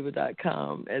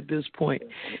MinisterAva.com at this point.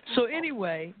 So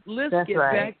anyway, let's get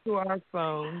back to our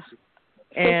phones.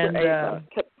 And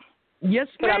yes,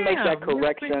 can ma'am. I make that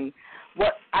correction? Yes,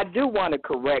 what I do want to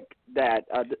correct that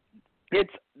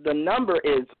the number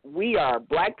is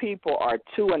black people are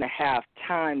 2.5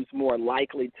 times more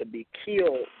likely to be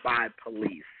killed by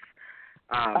police,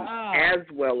 as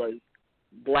well as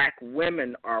black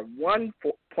women are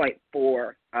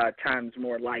 1.4 times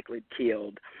more likely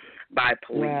killed by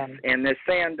police. Wow. And they're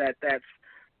saying that that's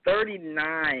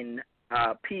 39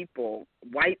 people,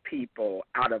 white people,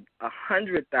 out of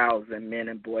 100,000 men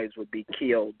and boys would be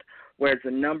killed, whereas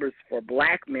the numbers for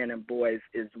black men and boys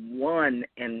is 1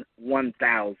 in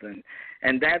 1,000.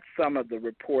 And that's some of the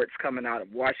reports coming out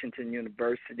of Washington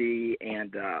University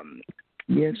and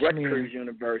Rutgers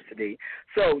University.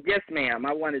 So, yes, ma'am,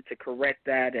 I wanted to correct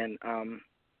that and,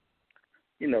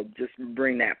 just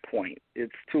bring that point.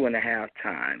 It's 2.5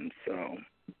 times, so.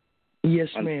 Yes,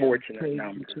 ma'am. Unfortunate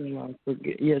number.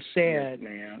 Yes, sad. Yes,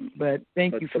 ma'am. But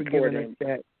thank you for giving us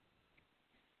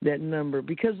that number,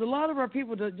 because a lot of our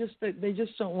people they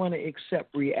just don't want to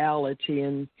accept reality,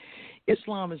 and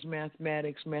Islam is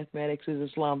mathematics. Mathematics is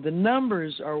Islam. The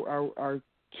numbers are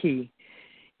key.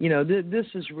 This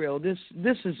is real. This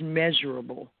is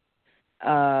measurable.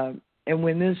 And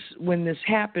when this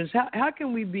happens, how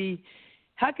can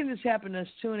this happen to us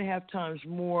 2.5 times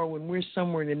more when we're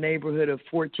somewhere in the neighborhood of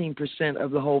 14% of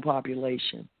the whole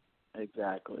population?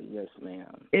 Exactly. Yes,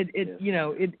 ma'am.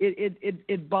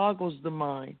 It boggles the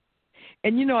mind.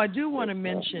 And I do want to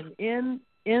mention in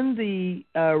in the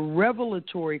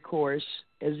revelatory course,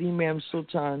 as Imam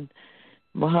Sultan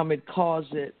Muhammad calls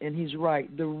it, and he's right.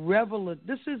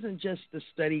 This isn't just the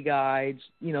study guides,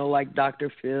 like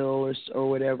Dr. Phil or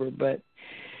whatever, but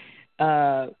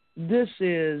this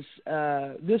is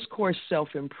this course,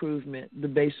 Self-Improvement, the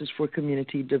basis for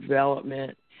community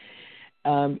development.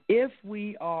 If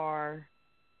we are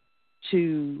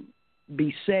to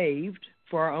be saved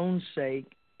for our own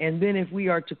sake, and then if we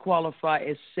are to qualify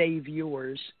as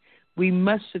saviors, we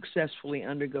must successfully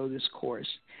undergo this course.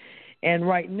 And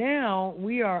right now,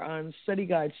 we are on Study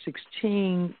Guide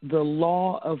 16, The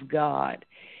Law of God.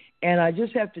 And I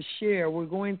just have to share, we're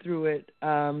going through it,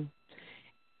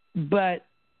 but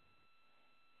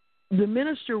the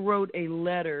minister wrote a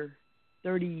letter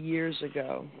 30 years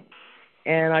ago,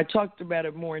 and I talked about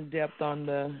it more in depth on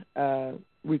the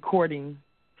recording,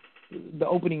 the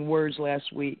opening words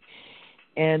last week.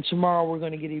 And tomorrow we're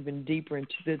going to get even deeper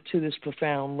into this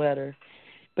profound letter.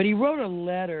 But he wrote a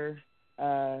letter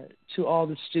to all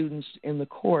the students in the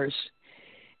course,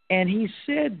 and he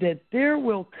said that there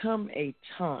will come a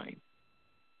time,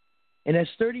 and that's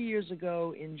 30 years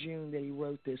ago in June that he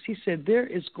wrote this. He said there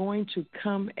is going to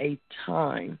come a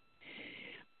time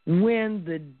when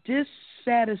the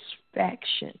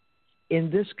dissatisfaction in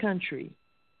this country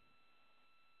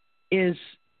is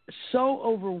so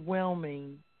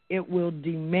overwhelming, it will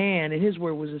demand, and his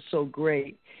word was so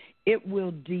great, it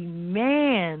will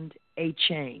demand a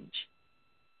change.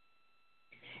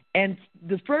 And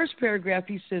the first paragraph,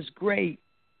 he says, great.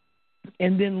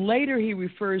 And then later he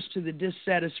refers to the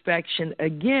dissatisfaction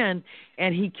again,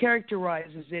 and he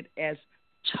characterizes it as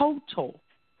total,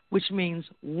 which means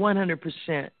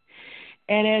 100%.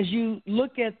 And as you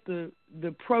look at the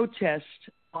protest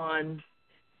on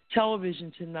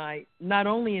television tonight, not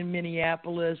only in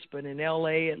Minneapolis, but in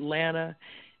L.A., Atlanta,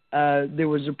 there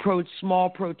was a small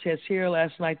protest here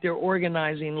last night. They're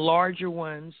organizing larger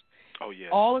ones. Oh, yeah.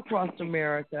 All across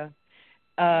America.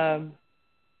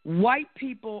 White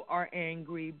people are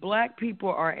angry. Black people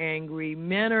are angry.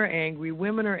 Men are angry.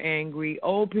 Women are angry.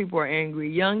 Old people are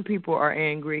angry. Young people are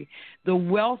angry. The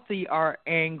wealthy are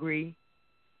angry.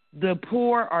 The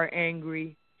poor are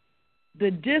angry. The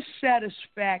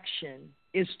dissatisfaction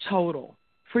is total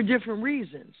for different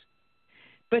reasons.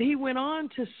 But he went on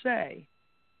to say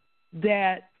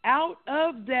that out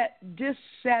of that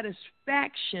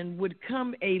dissatisfaction would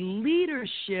come a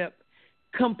leadership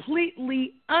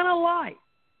completely unlike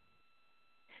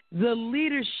the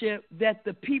leadership that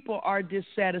the people are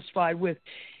dissatisfied with.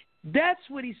 That's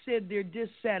what he said they're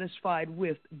dissatisfied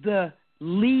with, the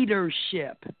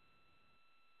leadership.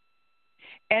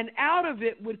 And out of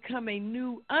it would come a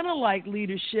new unlike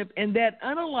leadership, and that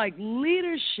unlike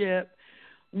leadership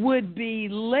would be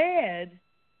led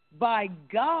by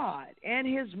God and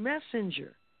his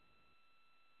messenger.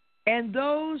 And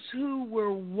those who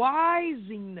were wise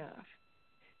enough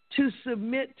to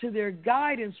submit to their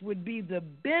guidance would be the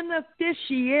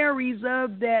beneficiaries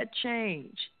of that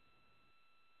change.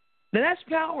 Now that's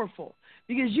powerful,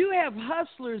 because you have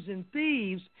hustlers and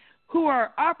thieves who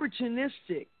are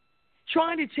opportunistic,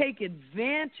 trying to take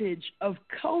advantage of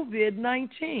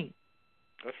COVID-19.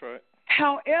 That's right.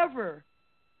 However,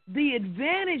 the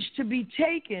advantage to be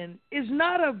taken is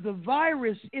not of the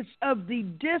virus, it's of the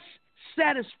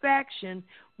dissatisfaction,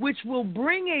 which will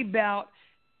bring about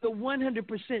the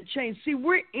 100% change. See,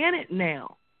 we're in it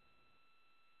now.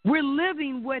 We're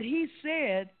living what he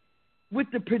said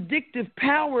with the predictive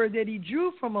power that he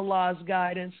drew from Allah's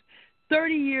guidance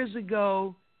 30 years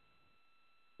ago,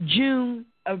 June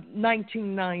of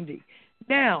 1990.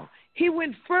 Now, he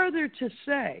went further to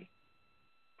say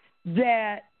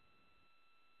that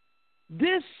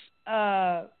this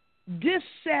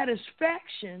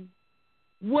dissatisfaction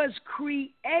was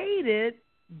created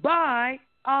by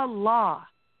Allah.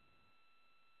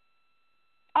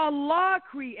 Allah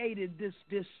created this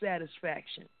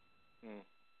dissatisfaction.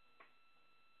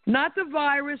 Not the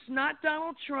virus, not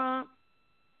Donald Trump,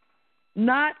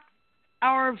 not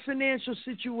our financial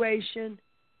situation.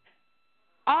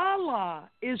 Allah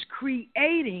is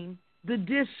creating the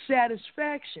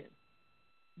dissatisfaction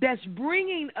that's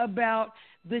bringing about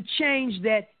the change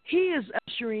that he is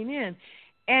ushering in.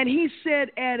 And he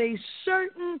said at a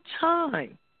certain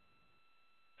time,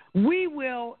 we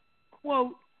will,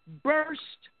 quote, burst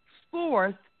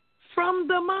forth from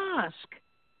the mosque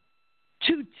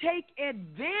to take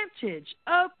advantage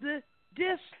of the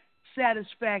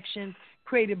dissatisfaction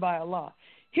created by Allah.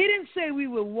 He didn't say we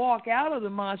would walk out of the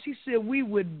mosque. He said we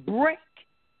would break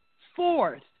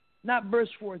forth, not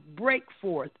burst forth, break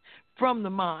forth from the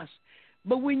mosque.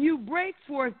 But when you break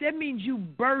forth, that means you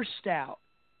burst out.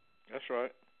 That's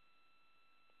right.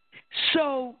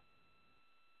 So,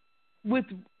 with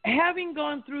having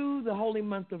gone through the holy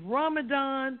month of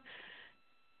Ramadan,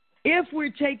 if we're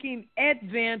taking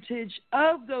advantage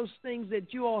of those things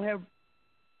that you all have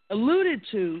alluded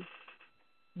to,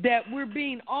 that we're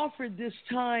being offered this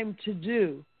time to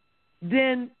do,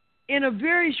 then in a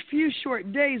very few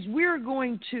short days, we're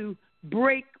going to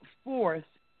break forth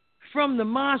from the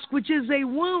mosque, which is a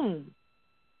womb.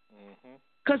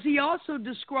 Because he also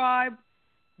described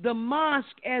the mosque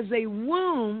as a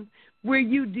womb where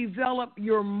you develop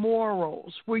your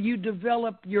morals, where you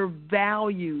develop your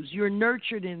values. You're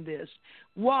nurtured in this.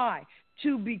 Why?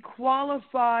 To be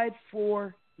qualified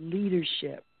for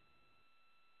leadership.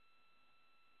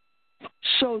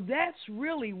 So that's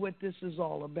really what this is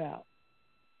all about.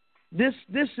 This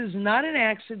is not an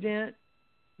accident.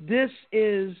 This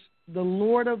is the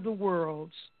Lord of the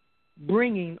worlds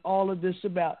bringing all of this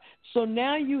about. So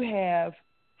now you have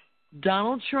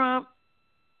Donald Trump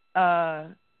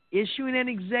issuing an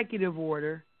executive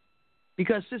order,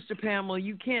 because, Sister Pamela,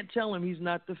 you can't tell him he's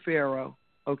not the Pharaoh,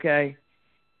 okay?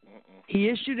 He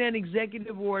issued an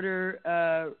executive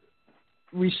order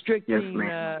restricting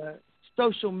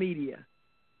social media.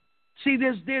 See,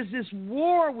 there's this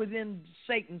war within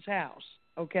Satan's house,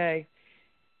 okay?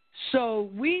 So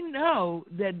we know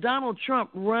that Donald Trump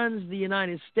runs the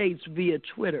United States via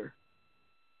Twitter.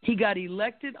 He got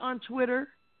elected on Twitter,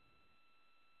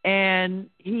 and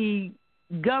he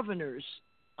governors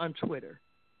on Twitter.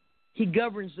 He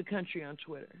governs the country on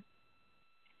Twitter.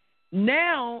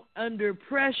 Now, under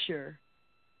pressure,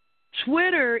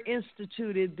 Twitter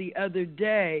instituted the other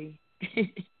day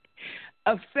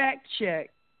a fact check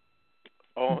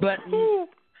button.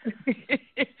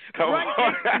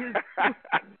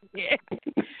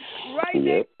 Right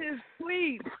next to his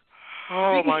tweet.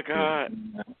 Oh, my God.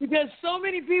 Because so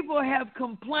many people have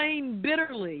complained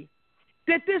bitterly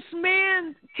that this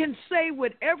man can say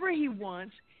whatever he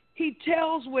wants. He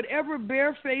tells whatever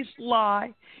barefaced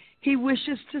lie he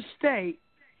wishes to state,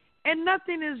 and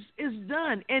nothing is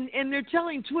done. And they're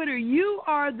telling Twitter, you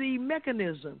are the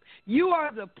mechanism. You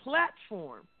are the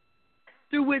platform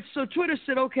through which, so Twitter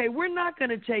said, okay, we're not going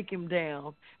to take him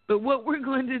down, but what we're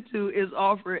going to do is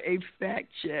offer a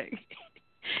fact check.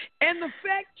 And the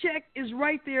fact check is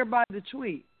right there by the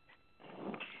tweet.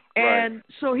 And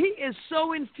so he is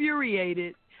so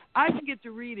infuriated. I didn't get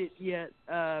to read it yet,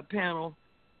 panel,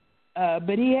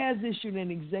 but he has issued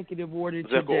an executive order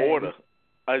today.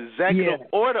 Executive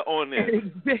order on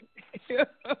this.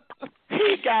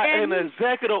 He got an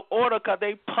executive order because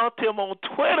they pumped him on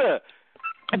Twitter.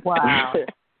 Wow.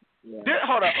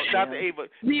 Hold on, Dr. Ava.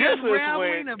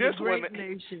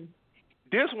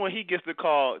 This one he gets to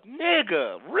call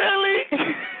nigga. Really?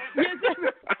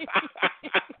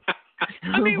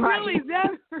 I mean, really,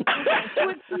 that's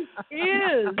what this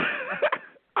is.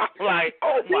 I'm like,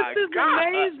 oh my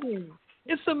God. This is amazing.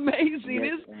 It's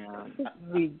amazing.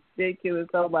 It's ridiculous.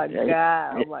 Oh my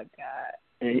God. Oh my God.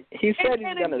 He said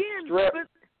he's going to strip.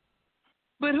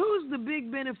 But who's the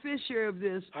big beneficiary of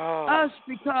this? Us,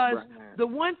 because the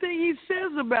one thing he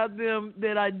says about them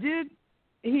that I did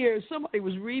hear, somebody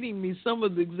was reading me some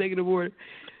of the executive order.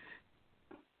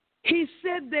 He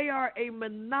said they are a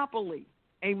monopoly.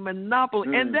 A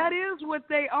monopoly. And that is what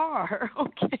they are.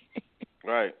 Okay.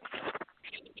 Right.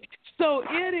 So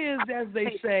it is, as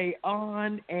they say,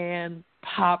 on and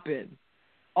popping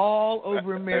all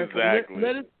over America.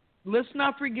 Exactly. Let's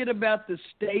not forget about the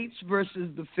states versus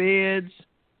the feds.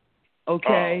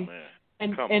 Okay. Oh,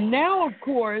 man. And now, of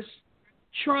course,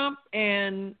 Trump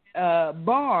and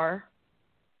Barr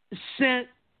sent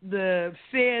the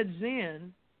feds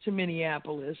in to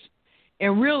Minneapolis.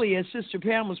 And really, as Sister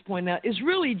Pam was pointing out, it's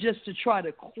really just to try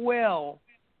to quell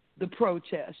the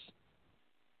protests.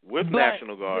 With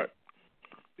National Guard.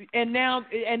 And now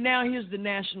here's the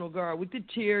National Guard with the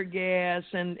tear gas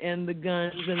and the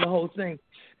guns and the whole thing.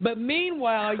 But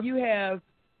meanwhile, you have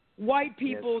white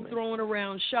people throwing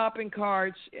around shopping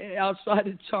carts outside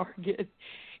of Target.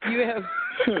 You have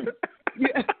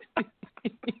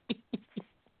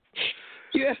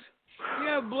you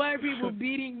have black people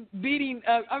beating.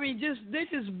 I mean, they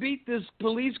just beat this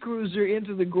police cruiser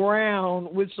into the ground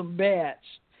with some bats.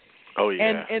 Oh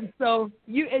yeah. And so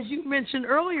as you mentioned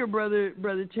earlier, brother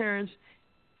Terrence,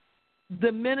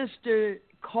 the minister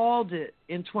called it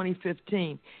in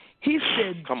 2015. He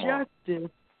said justice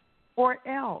or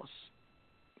else.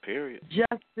 Period.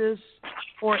 Justice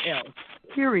or else.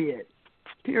 Period.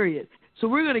 So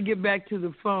we're going to get back to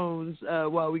the phones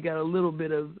while we got a little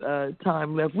bit of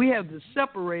time left. We have the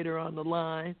separator on the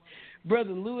line,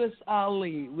 Brother Louis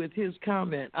Ali, with his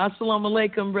comment. Assalamu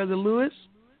alaikum, Brother Louis.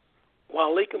 Wa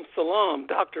alaikum salam,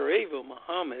 Dr. Ava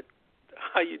Muhammad.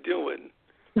 How you doing?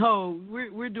 Oh,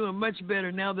 we're doing much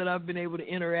better now that I've been able to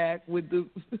interact with the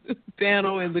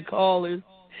panel and the callers.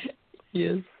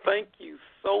 Yes. Thank you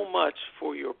so much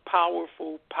for your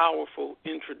powerful, powerful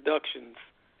introductions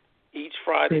each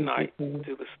Friday night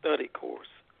to the study course.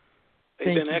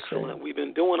 They've been excellent. We've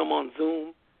been doing them on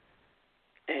Zoom,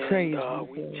 and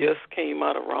we just came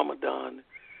out of Ramadan.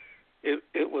 It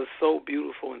was so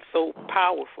beautiful and so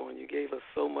powerful, and you gave us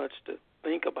so much to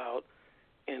think about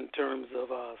in terms of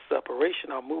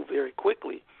separation. I'll move very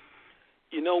quickly.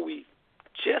 You know, we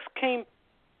just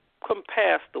come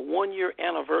past the 1-year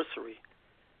anniversary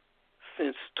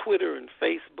since Twitter and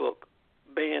Facebook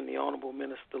banned the Honorable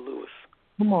Minister Louis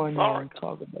Farrakhan.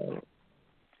 Talk about it.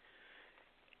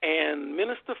 And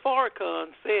Minister Farrakhan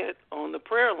said on the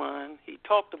prayer line, he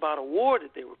talked about a war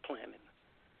that they were planning.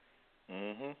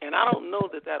 Mm-hmm. And I don't know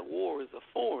that war is a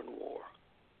foreign war.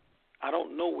 I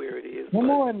don't know where it is. Come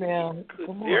but on now. It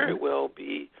could very well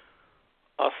be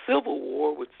a civil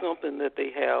war with something that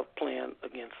they have planned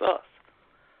against us.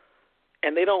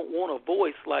 And they don't want a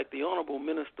voice like the Honorable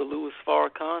Minister Louis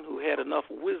Farrakhan, who had enough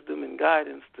wisdom and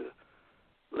guidance to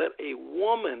let a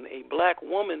woman, a black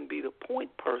woman, be the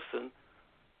point person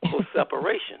for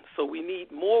separation. So we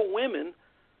need more women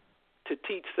to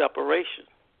teach separation.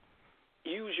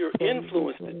 Use your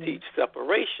influence to teach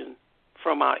separation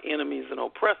from our enemies and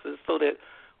oppressors so that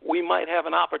we might have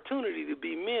an opportunity to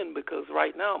be men, because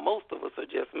right now most of us are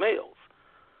just males.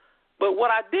 But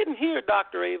what I didn't hear,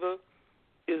 Dr. Ava,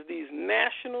 is these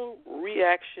National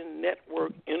Reaction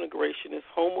Network integrationist,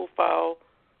 homophile,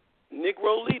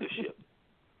 Negro leadership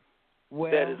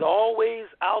that is always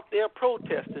out there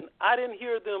protesting. I didn't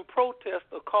hear them protest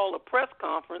or call a press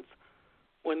conference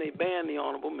when they banned the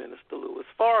Honorable Minister Louis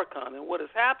Farrakhan. And what has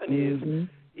happened is,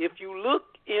 if you look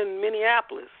in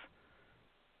Minneapolis,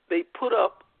 they put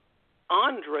up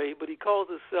Andre, but he calls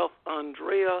himself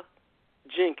Andrea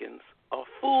Jenkins, a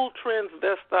full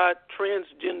transvestite,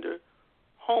 transgender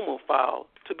homophile,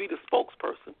 to be the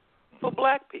spokesperson for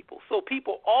black people. So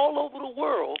people all over the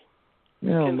world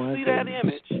can see that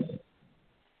image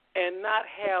and not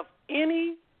have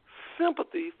any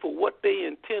sympathy for what they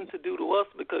intend to do to us,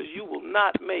 because you will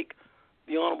not make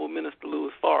the Honorable Minister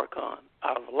Louis Farrakhan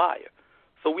out of a liar.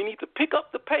 So we need to pick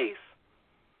up the pace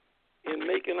in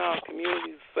making our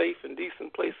communities safe and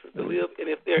decent places to live. And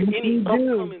if there are any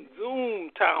upcoming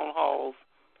Zoom town halls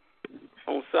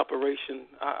on separation,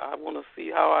 I want to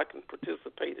see how I can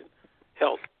participate and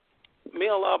help. May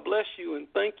Allah bless you, and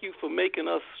thank you for making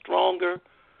us stronger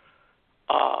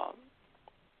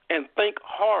and think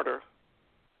harder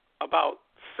about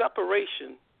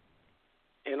separation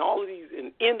and all of these,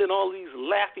 and ending all these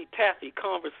laffy-taffy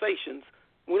conversations.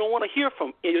 We don't want to hear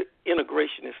from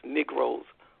integrationist Negroes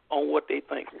on what they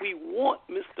think. We want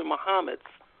Mr. Muhammad's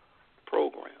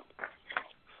program.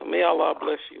 So may Allah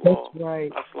bless you all. That's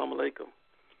right. Assalamu alaikum.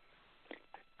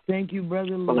 Thank you,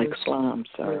 Brother Louis,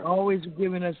 for always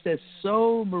giving us that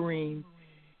sobering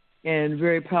and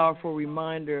very powerful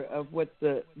reminder of what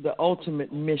the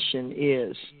ultimate mission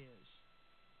is.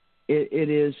 It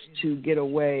is to get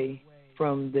away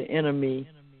from the enemy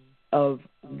of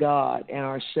God and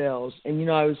ourselves. And, you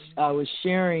know, I was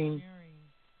sharing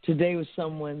today with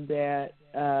someone that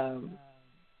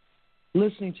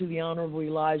listening to the Honorable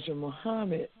Elijah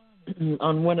Muhammad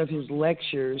on one of his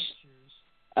lectures,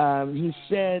 he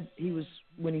said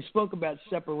when he spoke about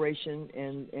separation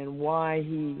and why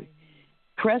he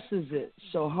presses it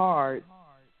so hard,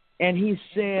 and he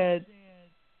said,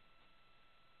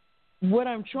 what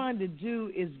I'm trying to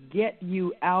do is get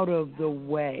you out of the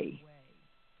way.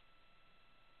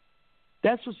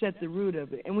 That's what's at the root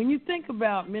of it. And when you think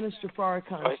about Minister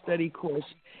Farrakhan's study course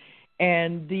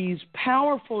and these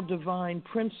powerful divine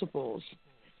principles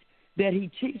that he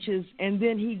teaches, and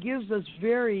then he gives us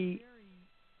very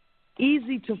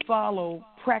easy to follow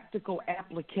practical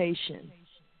application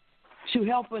to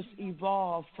help us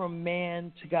evolve from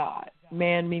man to God,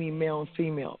 man meaning male and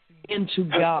female, into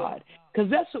God, because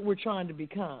that's what we're trying to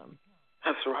become.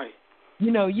 That's right.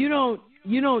 You know, you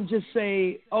don't just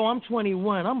say, oh, I'm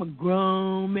 21, I'm a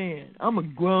grown man, I'm a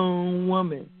grown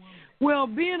woman. Well,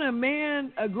 being a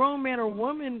man, a grown man or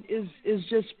woman is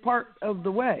just part of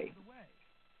the way.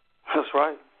 That's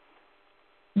right.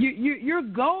 Your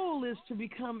goal is to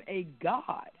become a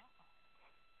God.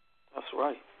 That's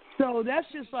right. So that's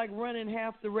just like running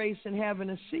half the race and having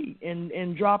a seat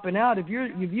and dropping out. If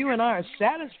you and I are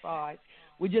satisfied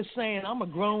with just saying, I'm a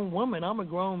grown woman, I'm a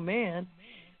grown man,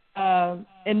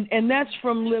 and that's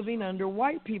from living under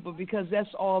white people, because that's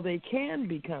all they can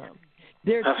become.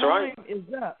 Their time is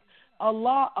up.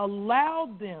 Allah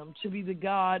allowed them to be the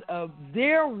God of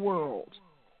their world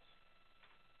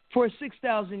for a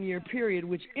 6,000-year period,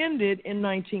 which ended in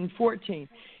 1914.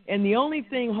 And the only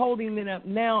thing holding them up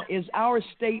now is our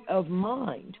state of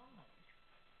mind.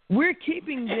 We're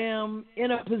keeping them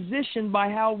in a position by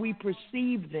how we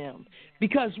perceive them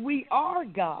because we are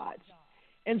gods.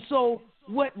 And so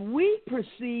what we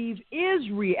perceive is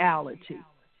reality.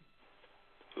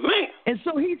 Man. And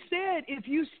so he said, if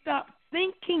you stop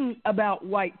thinking about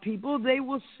white people, they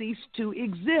will cease to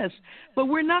exist. But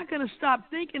we're not going to stop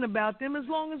thinking about them as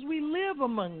long as we live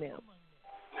among them.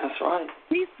 That's right.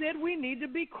 He said we need to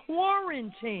be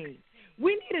quarantined.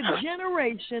 We need a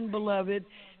generation, beloved,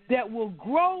 that will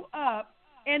grow up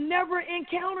and never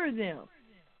encounter them.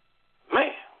 Man.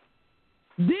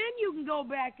 Then you can go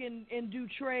back and do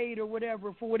trade or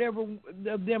whatever for whatever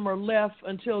of them are left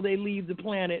until they leave the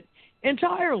planet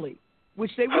entirely,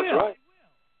 which they will. That's right.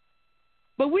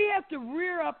 But we have to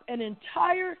rear up an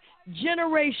entire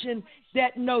generation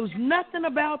that knows nothing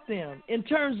about them in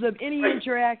terms of any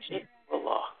interaction.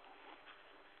 Allah.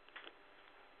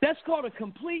 That's called a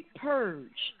complete purge,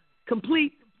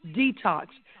 complete detox.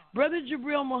 Brother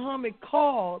Jibril Muhammad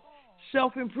called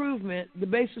self-improvement, the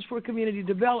basis for community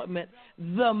development,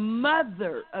 the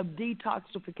mother of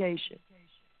detoxification.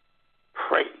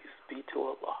 Praise be to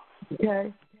Allah.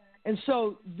 Okay? And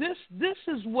so this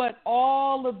is what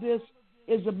all of this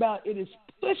is about. It is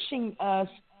pushing us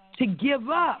to give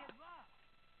up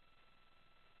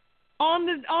on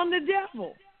the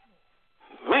devil.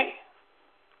 Man.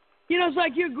 You know, it's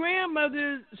like your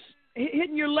grandmother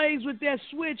hitting your legs with that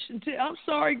switch and I'm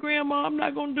sorry, Grandma, I'm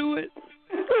not going to do it.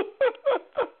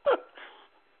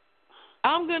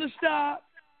 I'm going to stop.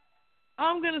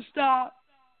 I'm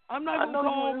not going to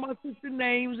call my sister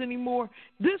names anymore.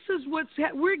 This is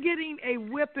we're getting a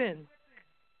whipping.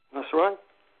 That's right.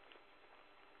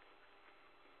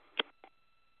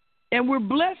 And we're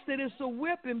blessed that it's a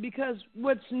whipping because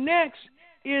what's next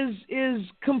is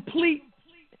complete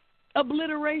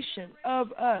obliteration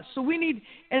of us. So we need,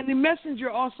 and the messenger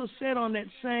also said on that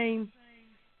same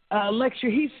lecture,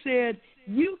 he said,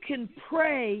 you can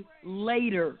pray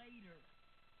later.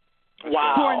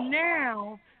 Wow. For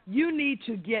now, you need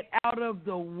to get out of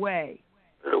the way.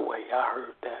 The way I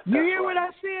heard that. You hear what I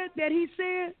said that he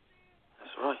said?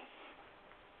 That's right.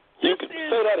 You can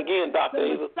say that again, Dr.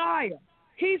 Ava. Messiah.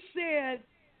 He said,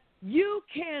 you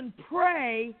can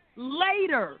pray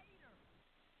later.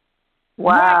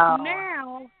 Wow. Right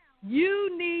now,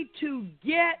 you need to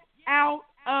get out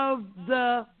of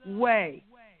the way.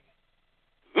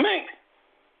 Man.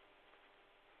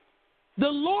 The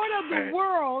Lord of the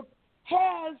world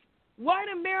has white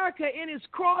America in his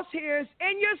crosshairs,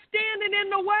 and you're standing in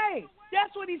the way.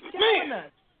 That's what he's telling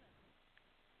us.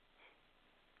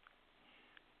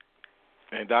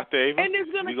 And Dr. Ava, and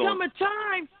there's going to come a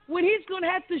time when he's going to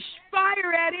have to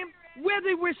fire at him,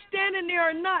 whether we're standing there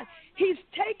or not. He's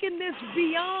taken this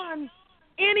beyond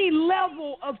any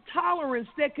level of tolerance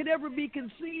that could ever be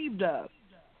conceived of.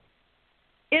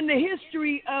 In the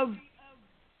history of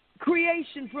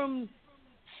creation from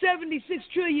 76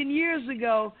 trillion years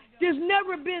ago, there's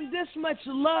never been this much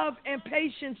love and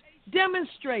patience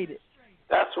demonstrated.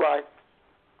 That's right.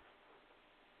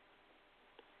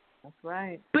 That's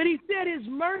right. But he said his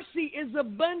mercy is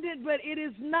abundant, but it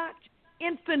is not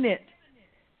infinite.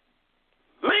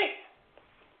 Man.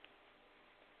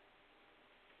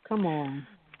 Come on.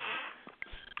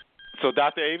 So,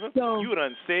 Dr. Ava, you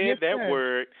done said that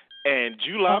word, and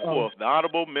July 4th, the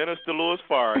Honorable Minister Louis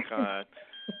Farrakhan,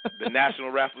 the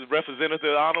National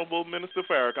Representative, Honorable Minister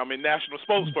Farrakhan, national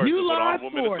spokesperson for the Honorable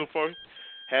Minister Farrakhan,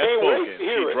 has spoken.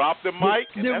 He dropped the mic,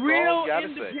 and that's all he got to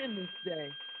say. The real Independence Day.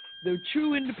 The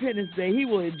true Independence Day, he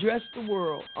will address the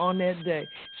world on that day.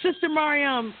 Sister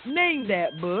Mariam, name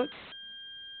that book.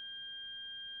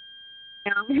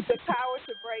 The Power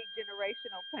to Break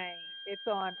Generational Pain. It's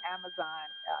on Amazon.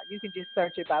 You can just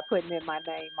search it by putting in my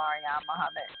name, Mariam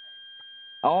Muhammad.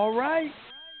 All right.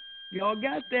 Y'all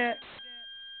got that.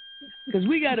 Because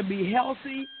we got to be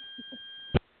healthy.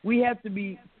 We have to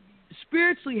be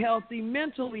spiritually healthy,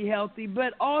 mentally healthy,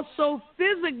 but also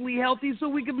physically healthy so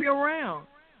we can be around.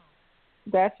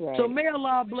 That's right. So may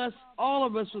Allah bless all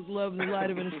of us with love and the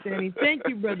light of understanding. Thank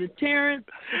you, Brother Terrence.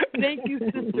 Thank you,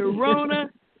 Sister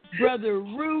Rona, Brother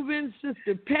Reuben,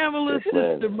 Sister Pamela,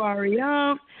 Sister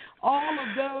Mariam, all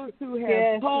of those who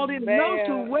have called in, those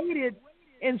who waited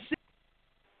and